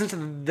have listened to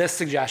this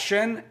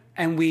suggestion,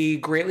 and we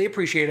greatly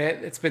appreciate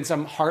it. It's been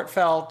some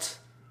heartfelt,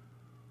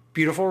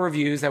 beautiful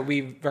reviews that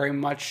we very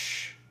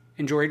much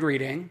enjoyed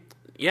reading.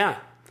 Yeah.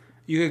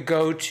 You could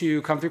go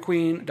to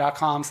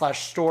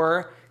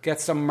comethroughqueen.com/store,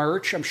 get some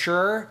merch. I'm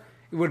sure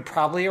it would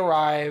probably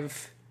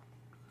arrive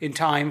in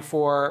time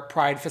for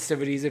Pride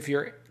festivities if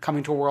you're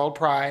coming to World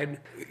Pride.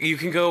 You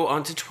can go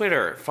onto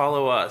Twitter,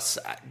 follow us.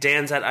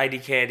 Dan's at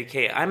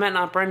IDK. I'm at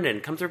Not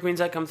Brendan. Come Through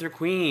Queen's at Come Through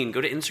Queen. Go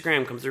to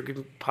Instagram, Come Through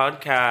Queen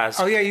Podcast.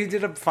 Oh yeah, you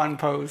did a fun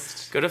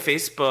post. Go to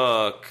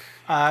Facebook.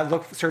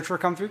 Search for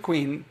Come Through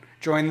Queen.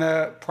 Join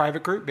the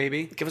private group,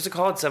 baby. Give us a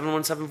call at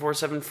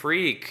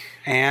 717-47-FREAK.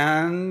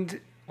 And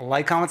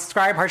like, comment,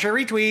 subscribe, heart, share,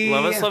 retweet.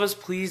 Love us,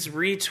 please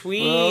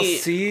retweet. We'll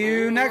see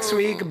you next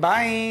week.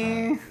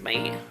 Bye.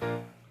 Bye.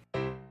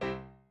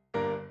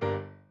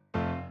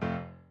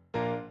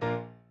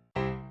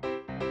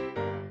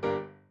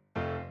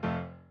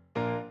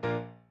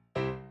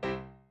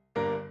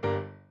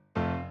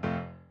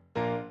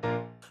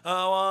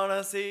 I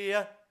wanna see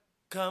ya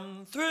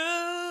come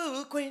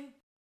through, Queen.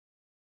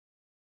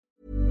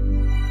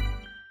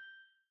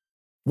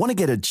 Want to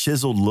get a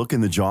chiseled look in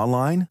the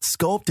jawline?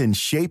 Sculpt and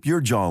shape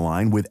your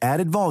jawline with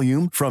added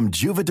volume from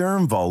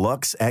Juvederm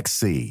Volux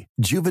XC.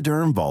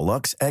 Juvederm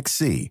Volux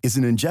XC is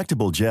an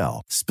injectable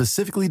gel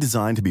specifically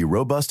designed to be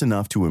robust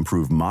enough to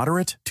improve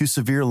moderate to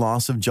severe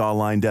loss of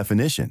jawline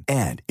definition.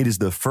 And it is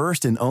the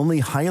first and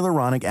only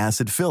hyaluronic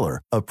acid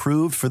filler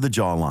approved for the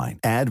jawline.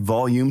 Add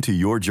volume to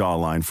your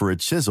jawline for a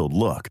chiseled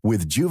look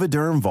with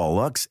Juvederm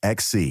Volux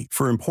XC.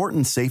 For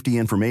important safety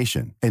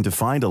information and to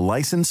find a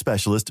licensed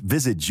specialist,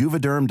 visit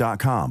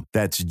Juvederm.com.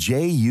 That's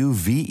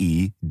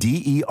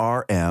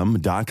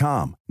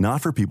Juvederm.com.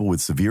 Not for people with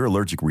severe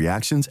allergic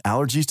reactions,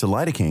 allergies to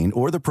lidocaine,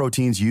 or the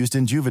proteins used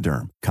in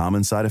Juvederm.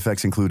 Common side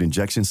effects include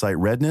injection site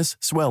redness,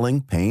 swelling,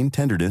 pain,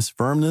 tenderness,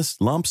 firmness,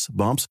 lumps,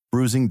 bumps,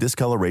 bruising,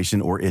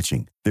 discoloration, or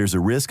itching. There's a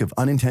risk of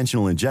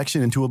unintentional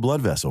injection into a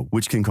blood vessel,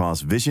 which can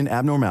cause vision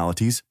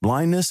abnormalities,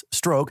 blindness,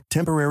 stroke,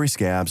 temporary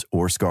scabs,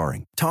 or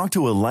scarring. Talk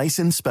to a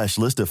licensed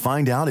specialist to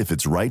find out if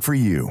it's right for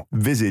you.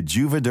 Visit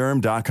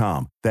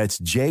Juvederm.com. That's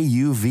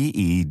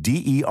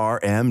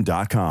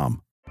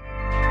Juvederm.com.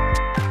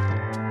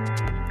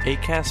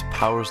 Acast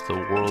powers the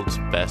world's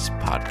best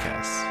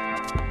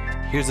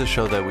podcasts. Here's a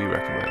show that we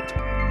recommend.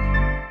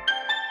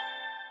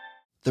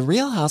 The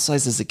Real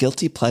Housewives is a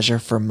guilty pleasure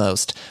for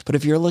most, but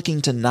if you're looking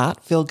to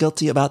not feel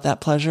guilty about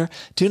that pleasure,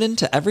 tune in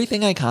to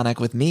Everything Iconic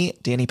with me,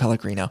 Danny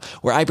Pellegrino,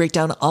 where I break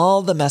down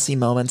all the messy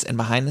moments and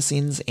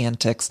behind-the-scenes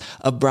antics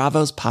of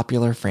Bravo's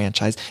popular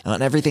franchise. And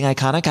on Everything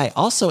Iconic, I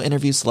also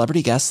interview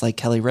celebrity guests like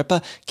Kelly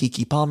Ripa,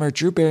 Keke Palmer,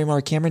 Drew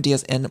Barrymore, Cameron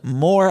Diaz, and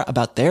more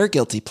about their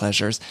guilty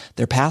pleasures,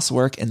 their past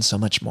work, and so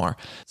much more.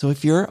 So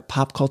if you're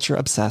pop culture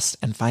obsessed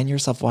and find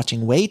yourself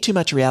watching way too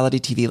much reality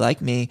TV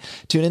like me,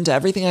 tune in to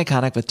Everything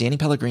Iconic with Danny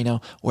Pellegrino,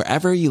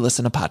 wherever you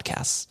listen to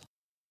podcasts.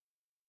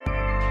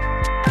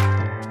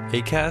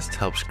 Acast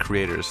helps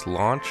creators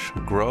launch,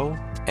 grow,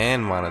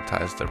 and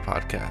monetize their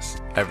podcasts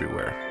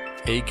everywhere.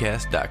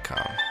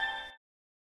 Acast.com.